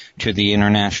crew to the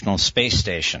International Space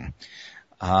Station.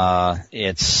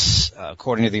 It's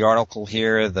according to the article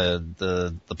here,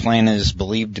 the plane is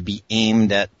believed to be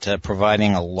aimed at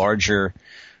providing a larger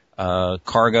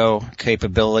cargo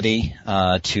capability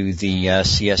to the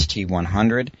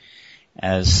CST-100,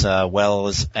 as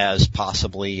well as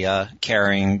possibly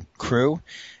carrying crew.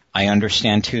 I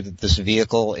understand too that this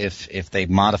vehicle, if they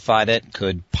modified it,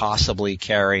 could possibly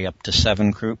carry up to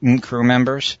 7 crew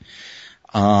members.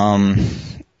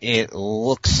 It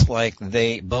looks like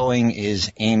Boeing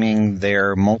is aiming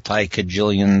their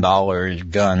multi-cajillion-dollar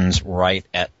guns right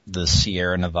at the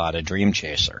Sierra Nevada Dream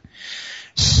Chaser.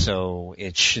 So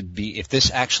it should be, if this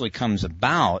actually comes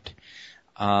about,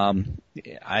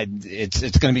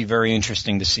 it's going to be very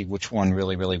interesting to see which one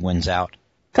really wins out.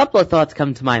 A couple of thoughts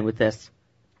come to mind with this.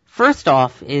 First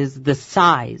off is the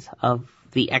size of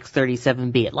the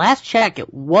X-37B. At last check,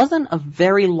 it wasn't a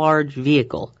very large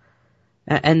vehicle.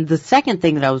 And the second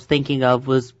thing that I was thinking of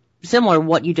was similar to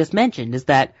what you just mentioned, is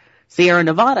that Sierra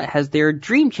Nevada has their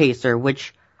Dream Chaser,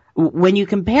 which, when you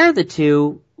compare the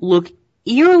two, look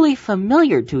eerily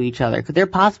familiar to each other. Could there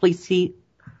possibly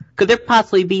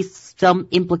be some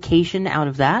implication out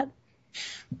of that?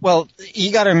 Well,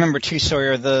 you got to remember too,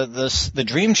 Sawyer. The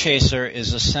Dream Chaser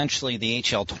is essentially the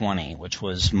HL-20, which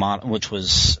was brought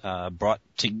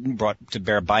to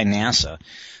bear by NASA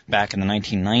back in the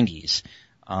 1990s.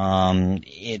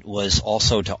 It was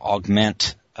also to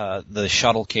augment the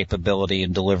shuttle capability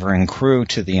in delivering crew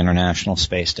to the International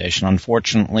Space Station.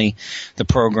 Unfortunately, the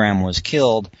program was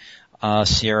killed.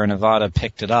 Sierra Nevada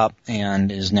picked it up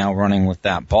and is now running with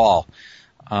that ball.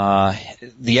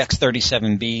 The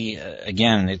X-37B,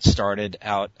 again, it started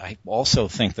out, I also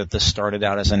think that this started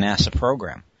out as a NASA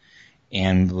program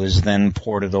and was then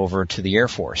ported over to the Air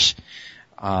Force.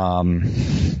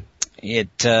 They're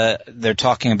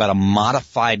talking about a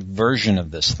modified version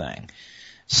of this thing.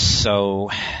 So,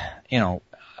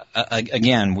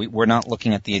 again, we're not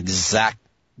looking at the exact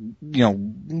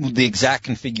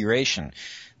configuration.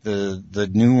 The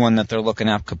new one that they're looking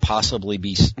at could possibly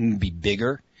be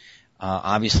bigger.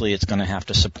 Obviously, it's going to have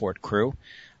to support crew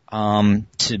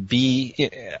to be,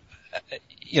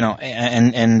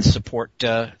 and support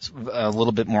a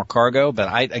little bit more cargo. But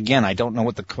I don't know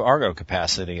what the cargo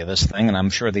capacity of this thing, and I'm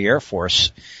sure the Air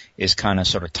Force is kind of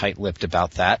sort of tight-lipped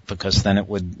about that, because then it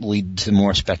would lead to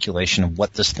more speculation of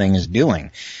what this thing is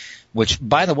doing. Which,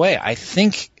 by the way, I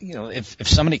think, if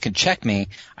somebody could check me,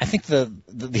 I think the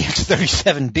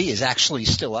X-37B is actually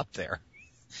still up there.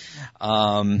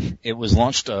 It was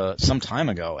launched some time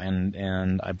ago,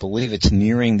 and I believe it's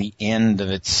nearing the end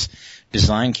of its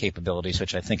design capabilities,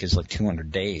 which I think is like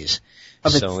 200 days.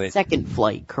 Of its second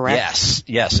flight, correct?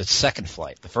 Yes, its second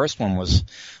flight. The first one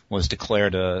was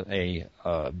declared a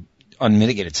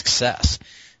unmitigated success.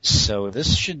 So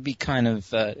this should be kind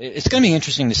of it's going to be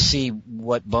interesting to see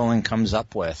what Boeing comes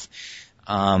up with,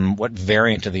 what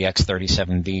variant of the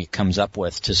X-37B comes up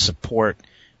with to support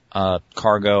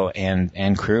cargo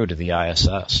and crew to the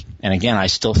ISS. And again, I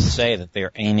still say that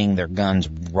they're aiming their guns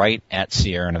right at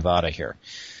Sierra Nevada here.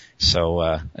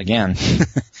 So again,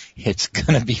 it's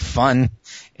going to be fun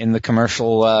in the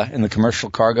commercial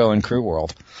cargo and crew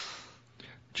world.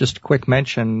 Just a quick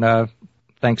mention.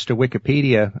 Thanks to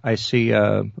Wikipedia, I see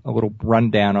a little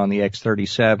rundown on the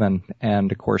X-37,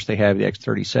 and of course they have the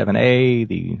X-37A,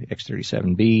 the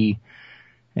X-37B,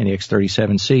 and the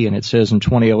X-37C, and it says in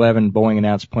 2011 Boeing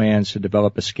announced plans to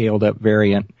develop a scaled-up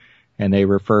variant, and they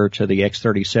refer to the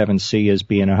X-37C as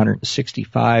being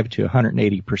 165 to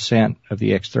 180% of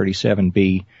the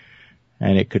X-37B,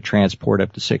 and it could transport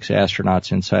up to 6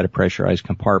 astronauts inside a pressurized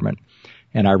compartment.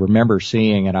 And I remember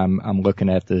seeing, and I'm looking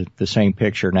at the same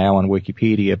picture now on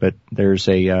Wikipedia, but there's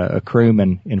a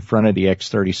crewman in front of the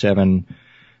X-37B,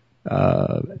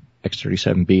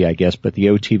 I guess, but the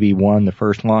OTV-1, the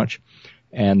first launch,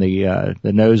 and the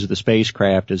nose of the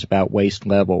spacecraft is about waist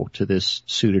level to this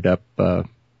suited up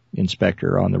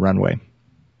inspector on the runway.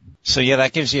 So yeah,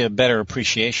 that gives you a better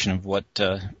appreciation of what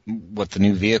the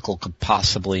new vehicle could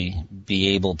possibly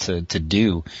be able to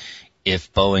do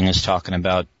if Boeing is talking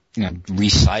about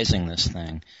resizing this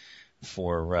thing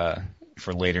for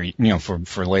later,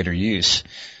 for later use.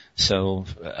 So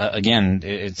again,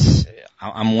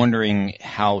 I'm wondering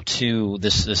how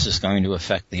this is going to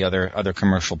affect the other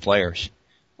commercial players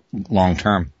long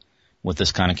term with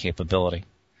this kind of capability.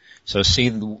 So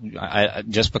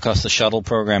just because the shuttle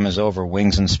program is over,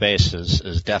 Wings in Space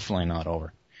is definitely not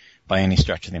over by any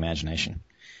stretch of the imagination.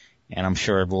 And I'm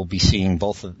sure we'll be seeing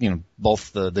both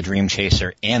the Dream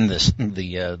Chaser and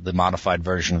the modified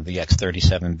version of the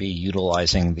X-37B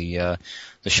utilizing the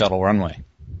shuttle runway.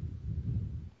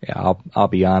 Yeah, I'll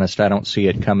be honest. I don't see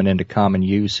it coming into common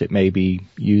use. It may be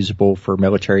usable for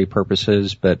military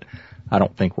purposes, but I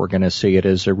don't think we're going to see it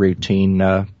as a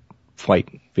routine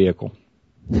flight vehicle.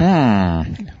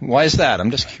 Why is that?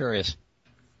 I'm just curious.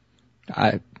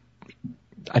 I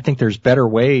think there's better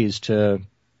ways to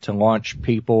launch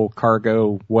people,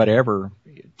 cargo, whatever,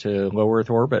 to low Earth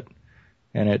orbit.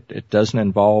 And it doesn't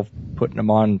involve putting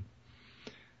them on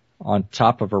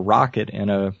top of a rocket in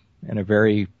a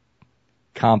very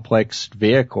complex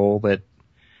vehicle that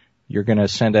you're going to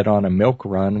send it on a milk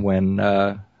run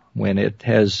when it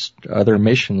has other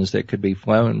missions that could be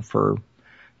flown for,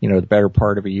 the better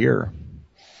part of a year.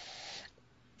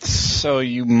 So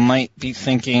you might be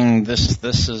thinking this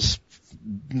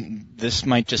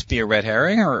might just be a red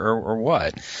herring, or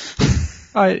what?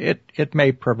 It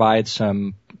may provide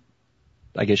some,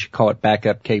 I guess you call it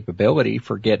backup capability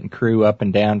for getting crew up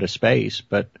and down to space,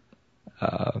 but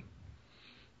I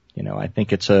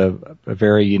think it's a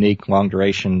very unique long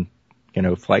duration,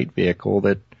 flight vehicle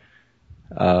that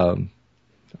I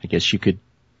guess you could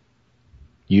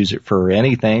use it for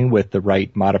anything with the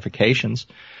right modifications.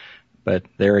 But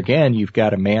there again, you've got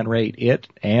to man rate it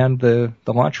and the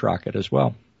launch rocket as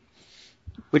well.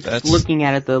 Which, looking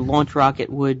at it, the launch rocket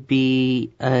would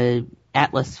be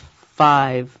Atlas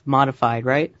V modified,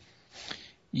 right?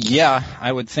 Yeah,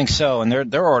 I would think so. And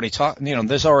they're already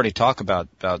there's already talk about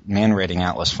man rating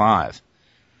Atlas V.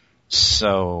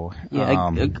 So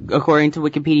yeah, according to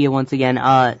Wikipedia, once again,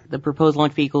 the proposed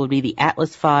launch vehicle would be the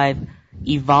Atlas V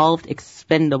Evolved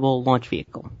Expendable Launch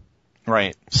Vehicle.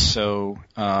 Right. So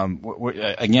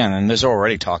again, and there's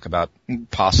already talk about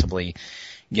possibly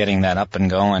getting that up and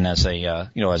going as a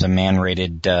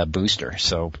man-rated booster.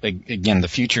 So again, the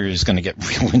future is going to get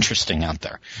real interesting out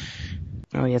there.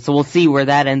 Oh yeah, so we'll see where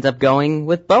that ends up going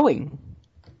with Boeing.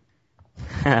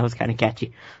 That was kind of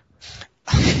catchy.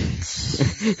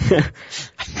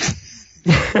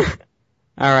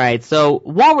 All right, so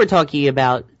while we're talking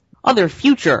about other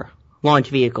future launch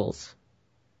vehicles,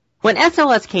 when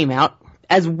SLS came out,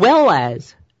 as well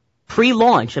as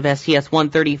pre-launch of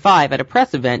STS-135 at a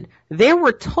press event, there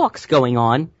were talks going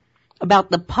on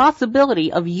about the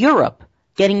possibility of Europe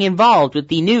getting involved with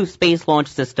the new space launch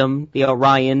system, the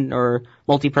Orion or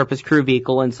multi-purpose crew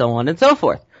vehicle, and so on and so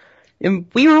forth. And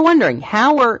we were wondering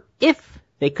how or if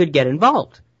they could get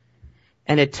involved.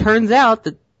 And it turns out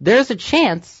that there's a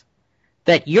chance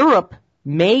that Europe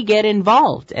may get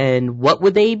involved. And what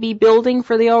would they be building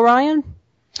for the Orion?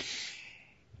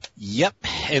 Yep,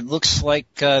 it looks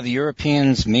like the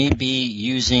Europeans may be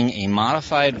using a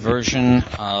modified version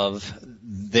of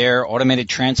their automated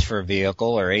transfer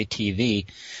vehicle, or ATV,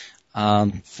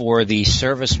 for the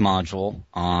service module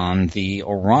on the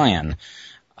Orion.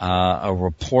 A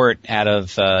report out of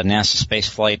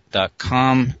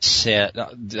NASASpaceflight.com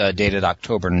dated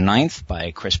October 9th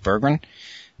by Chris Berggren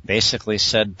basically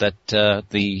said that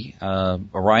the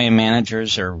Orion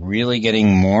managers are really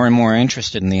getting more and more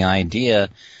interested in the idea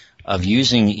of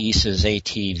using ESA's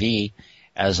ATV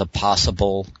as a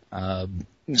possible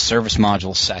service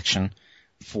module section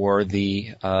for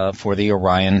the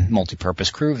Orion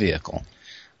multipurpose crew vehicle.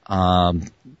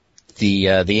 The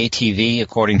ATV,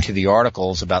 according to the article,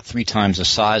 is about 3 times the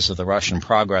size of the Russian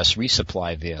Progress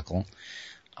resupply vehicle,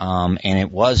 and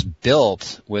it was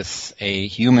built with a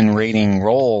human rating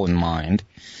role in mind.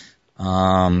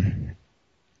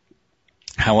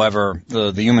 However,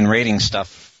 the human rating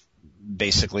stuff,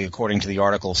 basically, according to the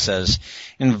article, says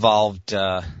involved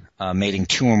mating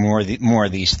 2 or more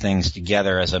of these things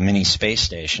together as a mini space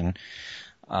station.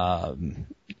 But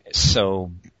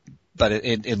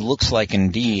it looks like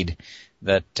indeed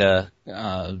that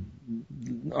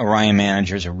Orion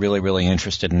managers are really, really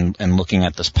interested in looking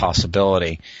at this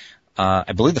possibility.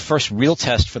 I believe the first real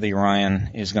test for the Orion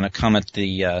is going to come at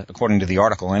according to the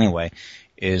article anyway,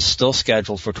 is still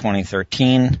scheduled for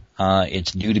 2013.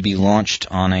 It's due to be launched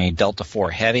on a Delta IV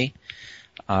Heavy,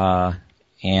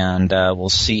 and we'll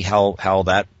see how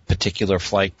that particular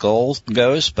flight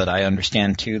goes. But I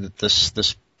understand too that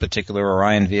this particular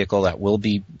Orion vehicle that will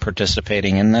be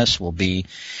participating in this will be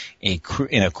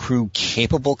in a crew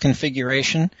capable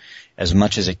configuration as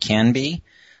much as it can be.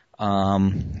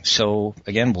 So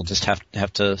again, we'll just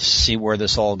have to see where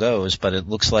this all goes, but it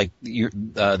looks like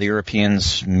the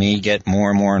Europeans may get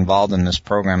more and more involved in this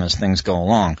program as things go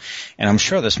along. And I'm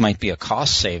sure this might be a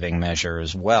cost saving measure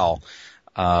as well.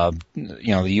 The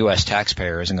U.S.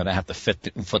 taxpayer isn't going to have to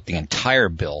foot the entire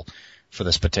bill for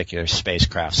this particular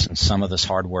spacecraft, since some of this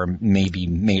hardware may be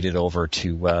mated over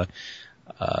to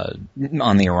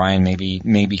on the Orion,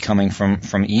 maybe coming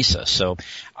from ESA. So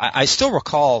I still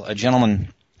recall a gentleman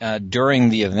during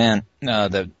the event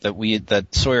that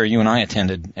Sawyer, you and I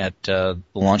attended at the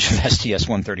launch of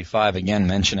STS-135, again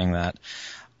mentioning that,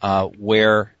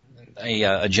 where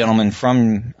a gentleman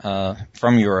from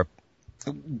Europe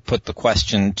put the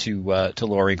question to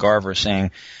Laurie Garver,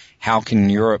 saying, how can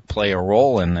Europe play a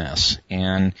role in this?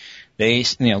 And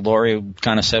Laurie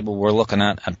kind of said, well, we're looking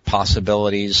at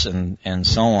possibilities and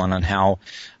so on how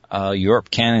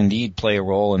Europe can indeed play a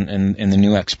role in the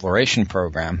new exploration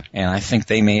program. And I think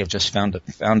they may have just found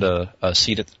a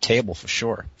seat at the table for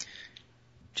sure.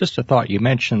 Just a thought. You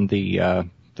mentioned the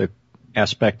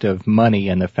aspect of money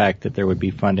and the fact that there would be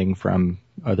funding from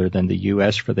other than the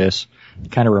U.S. for this.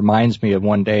 It kind of reminds me of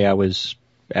one day I was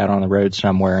out on the road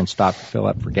somewhere and stopped to fill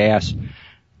up for gas.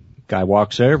 Guy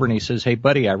walks over and he says, "Hey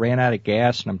buddy, I ran out of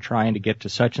gas and I'm trying to get to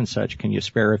such and such. Can you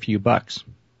spare a few bucks?"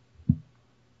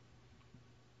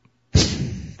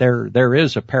 There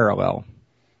is a parallel.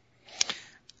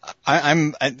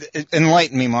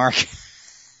 Enlighten me, Mark.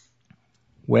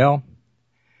 Well,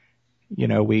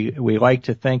 we like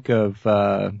to think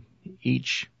of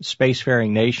each spacefaring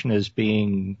nation as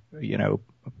being,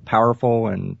 powerful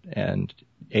and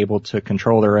able to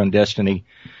control their own destiny.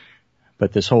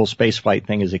 But this whole spaceflight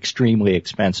thing is extremely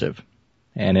expensive.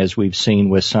 And as we've seen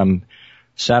with some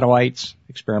satellites,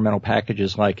 experimental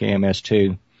packages like AMS-2,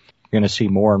 you're going to see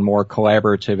more and more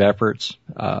collaborative efforts.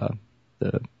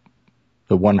 The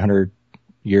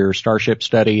 100-year Starship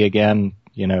study, again,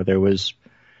 there was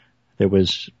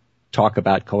talk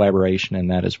about collaboration in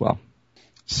that as well.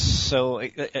 So,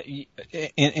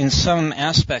 in some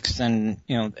aspects, then,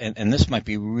 and this might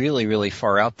be really, really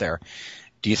far out there.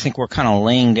 Do you think we're kind of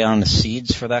laying down the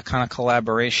seeds for that kind of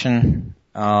collaboration?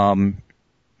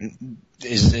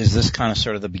 Is this kind of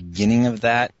sort of the beginning of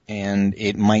that, and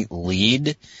it might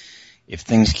lead if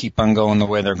things keep on going the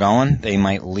way they're going, they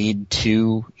might lead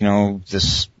to,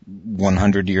 this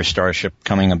 100-year Starship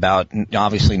coming about.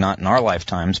 Obviously not in our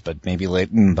lifetimes, but maybe late.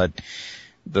 But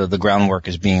the groundwork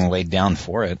is being laid down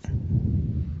for it.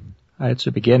 It's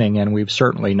a beginning, and we've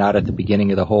certainly not at the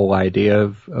beginning of the whole idea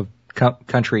of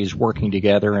countries working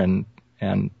together and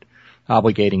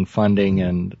obligating funding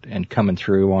and coming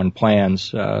through on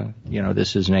plans.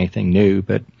 This isn't anything new,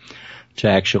 but to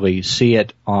actually see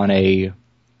it on a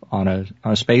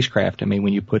spacecraft. I mean,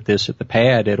 when you put this at the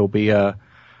pad, it'll be an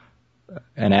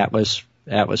Atlas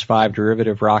V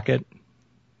derivative rocket,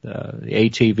 the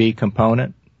ATV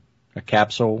component, a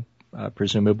capsule,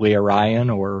 presumably Orion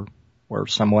or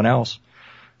someone else.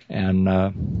 And,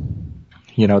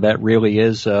 that really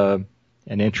is an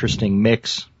interesting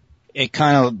mix. It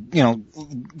kind of,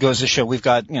 goes to show we've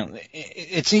got,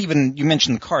 it's even, you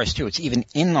mentioned the cars too, it's even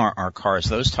in our cars,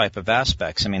 those type of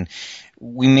aspects. I mean,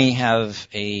 we may have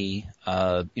a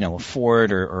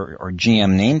Ford or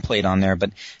GM nameplate on there,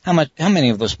 but how many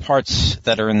of those parts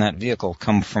that are in that vehicle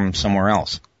come from somewhere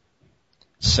else?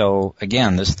 So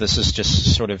again, this is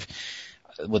just sort of,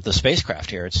 with the spacecraft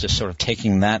here, it's just sort of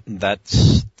taking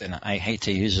that's, and I hate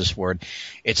to use this word,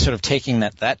 it's sort of taking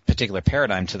that particular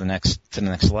paradigm to the next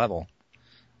level.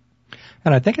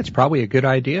 And I think it's probably a good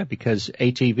idea because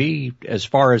ATV, as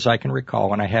far as I can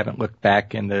recall, and I haven't looked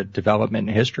back in the development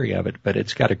and history of it, but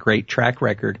it's got a great track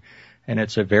record, and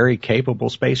it's a very capable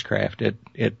spacecraft.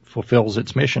 It fulfills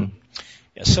its mission.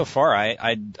 Yeah, so far,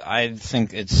 I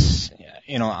think it's,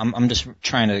 I'm just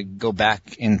trying to go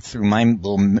back in through my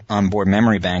little onboard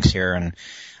memory banks here, and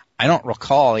I don't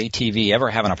recall ATV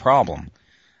ever having a problem.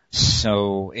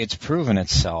 So it's proven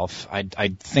itself.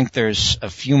 I think there's a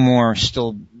few more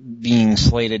still being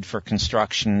slated for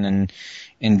construction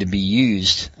and to be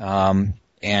used.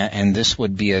 And this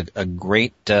would be a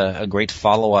great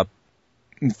follow-up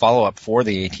for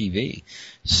the ATV.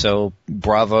 So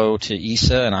bravo to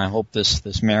ESA, and I hope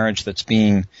this marriage that's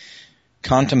being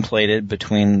contemplated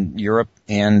between Europe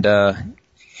and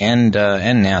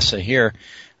NASA here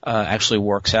actually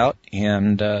works out,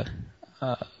 and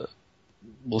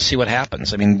we'll see what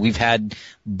happens. I mean, we've had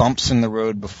bumps in the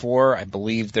road before. I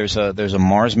believe there's a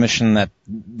Mars mission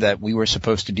that we were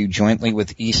supposed to do jointly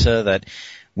with ESA that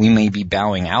we may be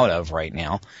bowing out of right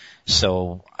now.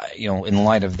 So, in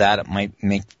light of that, it might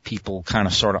make people kind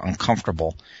of sort of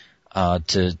uncomfortable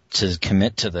to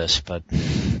commit to this. But,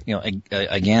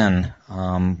 again,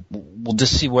 we'll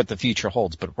just see what the future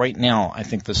holds. But right now, I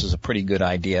think this is a pretty good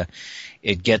idea.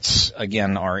 It gets,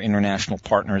 again, our international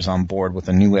partners on board with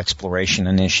a new exploration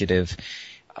initiative.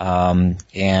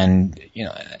 And,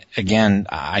 again,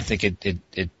 I think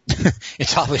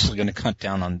it's obviously going to cut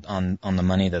down on the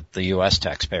money that the U.S.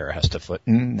 taxpayer has to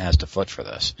foot for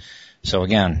this. So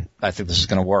again, I think this is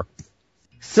going to work.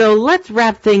 So let's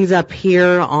wrap things up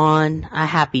here on a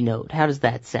happy note. How does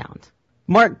that sound?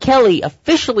 Mark Kelly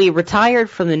officially retired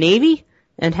from the Navy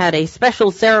and had a special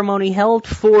ceremony held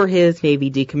for his Navy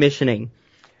decommissioning.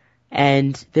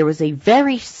 And there was a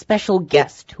very special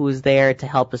guest who was there to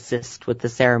help assist with the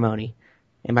ceremony.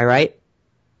 Am I right?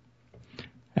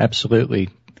 Absolutely.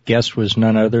 The guest was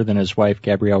none other than his wife,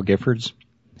 Gabrielle Giffords.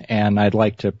 And I'd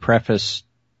like to preface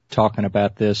talking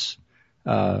about this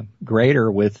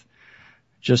greater with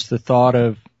just the thought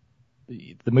of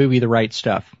the movie The Right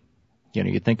Stuff.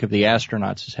 You think of the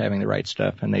astronauts as having the right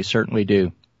stuff, and they certainly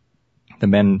do. The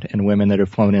men and women that have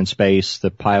flown in space, the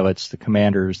pilots, the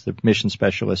commanders, the mission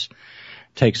specialists,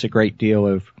 takes a great deal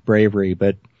of bravery.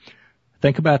 But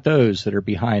think about those that are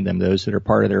behind them, those that are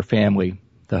part of their family,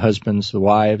 the husbands, the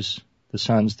wives, the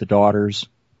sons, the daughters,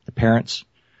 the parents,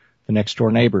 the next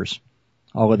door neighbors.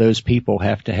 All of those people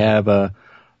have to have a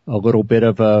little bit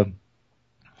of a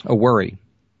worry.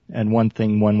 And one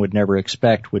thing one would never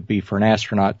expect would be for an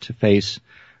astronaut to face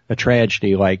a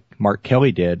tragedy like Mark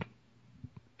Kelly did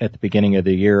at the beginning of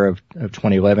the year of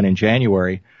 2011 in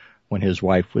January, when his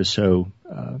wife was so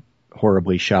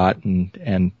horribly shot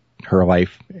and her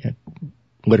life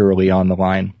literally on the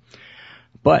line.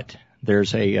 But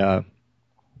there's a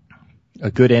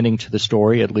good ending to the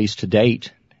story, at least to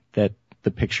date, that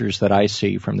the pictures that I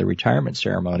see from the retirement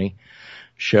ceremony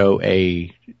show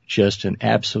just an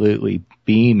absolutely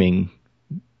beaming,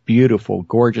 beautiful,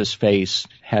 gorgeous face,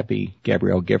 happy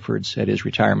Gabrielle Giffords at his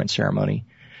retirement ceremony.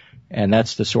 And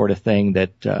that's the sort of thing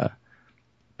that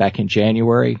back in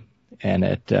January and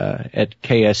at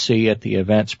KSC at the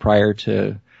events prior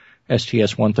to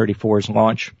STS-134's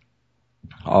launch,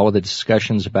 all of the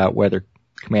discussions about whether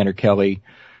Commander Kelly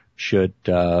should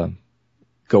go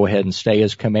ahead and stay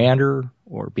as commander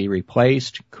or be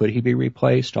replaced, could he be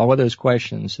replaced, all of those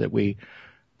questions that we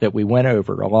that we went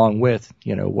over, along with,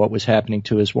 what was happening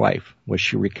to his wife. Was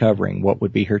she recovering? What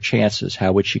would be her chances?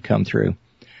 How would she come through?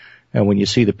 And when you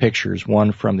see the pictures,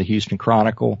 one from the Houston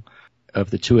Chronicle of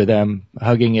the two of them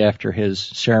hugging after his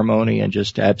ceremony and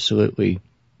just absolutely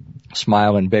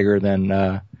smiling bigger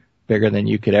than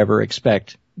you could ever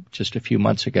expect just a few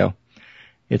months ago.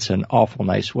 It's an awful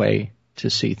nice way to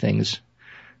see things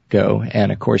go.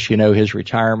 And of course, his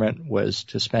retirement was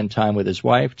to spend time with his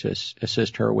wife, to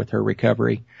assist her with her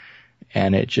recovery.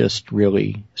 And it just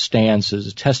really stands as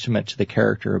a testament to the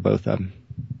character of both of them.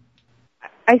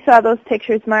 I saw those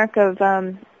pictures, Mark, of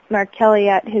Mark Kelly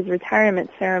at his retirement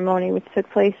ceremony, which took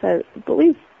place, I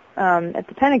believe, at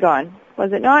the Pentagon.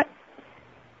 Was it not?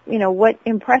 What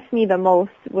impressed me the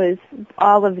most was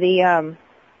all of the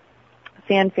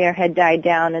fanfare had died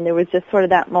down, and there was just sort of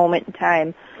that moment in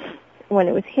time when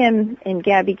it was him and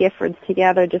Gabby Giffords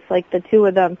together, just like the two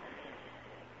of them.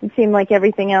 It seemed like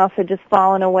everything else had just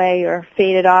fallen away or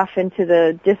faded off into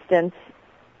the distance.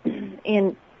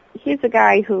 And here's a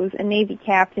guy who's a Navy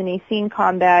captain. He's seen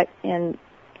combat, and,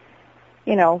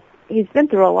 he's been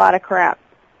through a lot of crap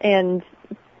and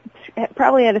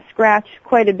probably had to scratch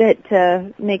quite a bit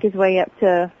to make his way up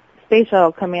to Space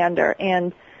Shuttle Commander.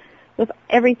 And with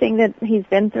everything that he's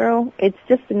been through, it's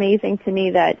just amazing to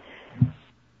me that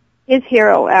his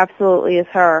hero absolutely is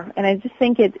her. And I just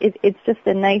think it's just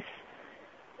a nice,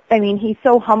 he's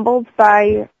so humbled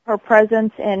by her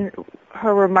presence and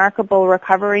her remarkable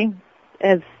recovery,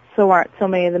 as so aren't so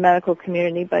many of the medical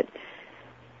community, but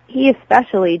he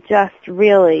especially just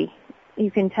really, you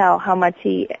can tell how much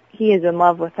he is in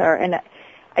love with her. And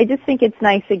I just think it's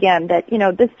nice, again, that,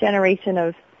 this generation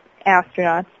of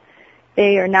astronauts,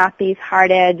 they are not these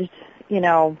hard-edged,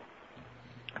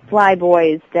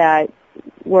 flyboys that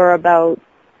were about,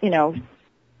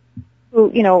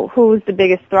 who's the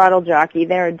biggest throttle jockey.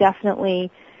 They're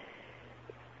definitely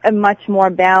a much more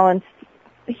balanced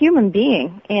human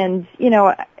being. And,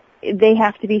 they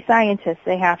have to be scientists,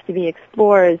 they have to be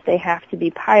explorers, they have to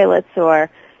be pilots or,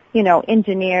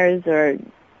 engineers, or,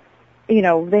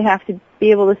 they have to be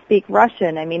able to speak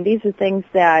Russian. These are things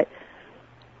that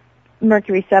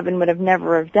Mercury 7 would have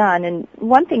never have done. And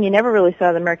one thing you never really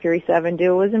saw the Mercury 7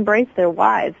 do was embrace their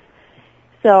wives.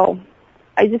 So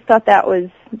I just thought that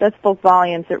spoke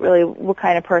volumes at really what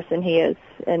kind of person he is.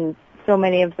 And so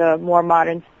many of the more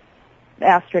modern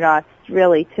astronauts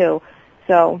really too.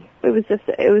 So it was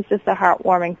just a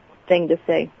heartwarming thing to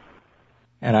see.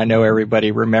 And I know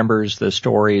everybody remembers the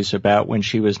stories about when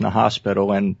she was in the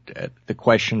hospital, and the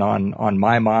question on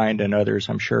my mind and others,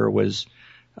 I'm sure, was,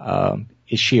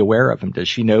 is she aware of him? Does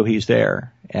she know he's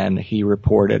there? And he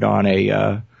reported on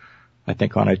I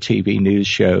think on a TV news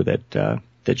show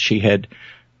that she had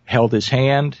held his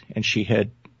hand and she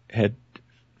had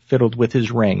fiddled with his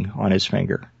ring on his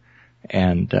finger.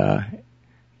 And,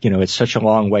 it's such a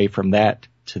long way from that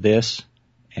to this,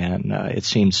 and it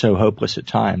seems so hopeless at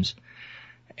times.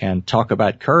 And talk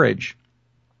about courage,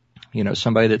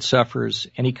 somebody that suffers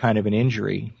any kind of an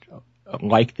injury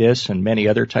like this and many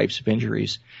other types of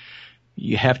injuries,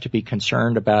 you have to be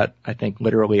concerned about, I think,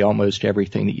 literally almost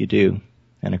everything that you do.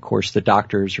 And of course, the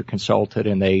doctors are consulted,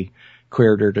 and they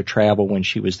cleared her to travel when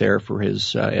she was there for his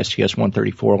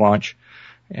STS-134 launch.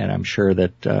 And I'm sure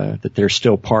that they're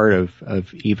still part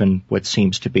of even what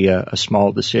seems to be a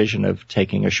small decision of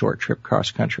taking a short trip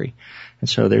cross country. And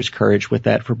so there's courage with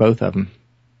that for both of them.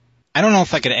 I don't know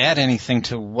if I could add anything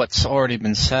to what's already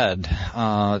been said.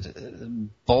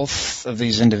 Both of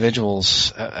these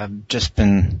individuals have just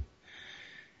been,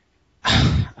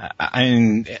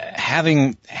 having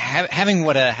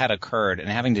what had occurred and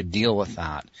having to deal with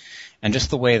that, and just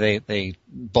the way they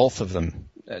both of them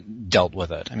dealt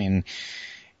with it.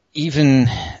 Even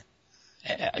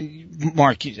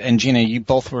Mark and Gina, you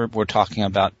both were talking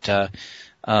about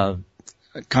Congresswoman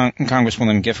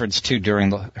Giffords too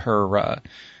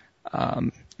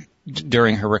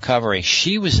during her recovery.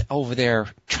 She was over there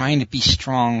trying to be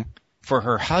strong for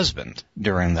her husband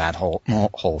during that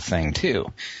whole thing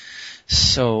too.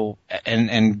 So,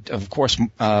 and of course,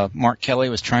 Mark Kelly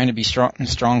was trying to be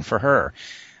strong for her.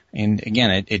 And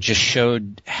again, it just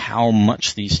showed how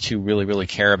much these two really, really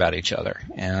care about each other.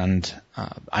 And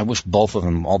I wish both of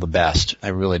them all the best. I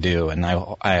really do. And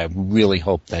I really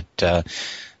hope that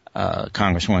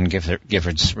Congresswoman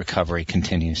Giffords' recovery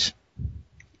continues.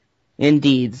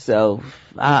 Indeed. So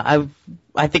I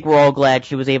think we're all glad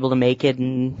she was able to make it,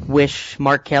 and wish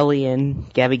Mark Kelly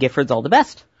and Gabby Giffords all the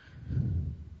best.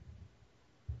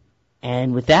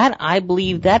 And with that, I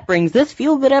believe that brings this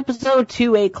Feel Good episode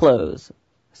to a close.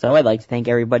 So I'd like to thank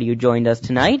everybody who joined us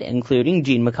tonight, including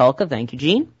Gene Mikulka. Thank you,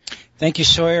 Gene. Thank you,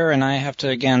 Sawyer, and I have to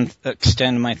again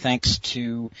extend my thanks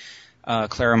to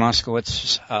Clara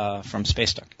Moskowitz from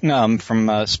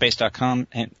Space.com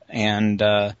and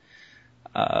Todd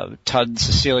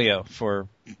Cecilio for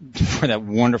that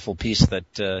wonderful piece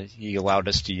that he allowed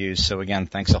us to use. So again,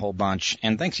 thanks a whole bunch,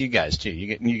 and thanks you guys too.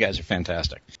 You guys are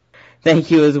fantastic.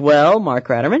 Thank you as well, Mark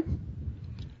Ratterman.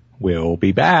 We'll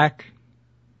be back.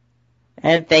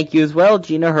 And thank you as well,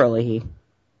 Gina Herlihy.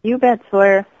 You bet,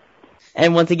 Sawyer.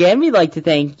 And once again, we'd like to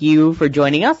thank you for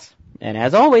joining us. And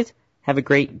as always, have a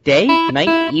great day,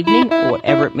 night, evening, or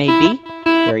whatever it may be.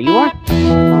 There you are.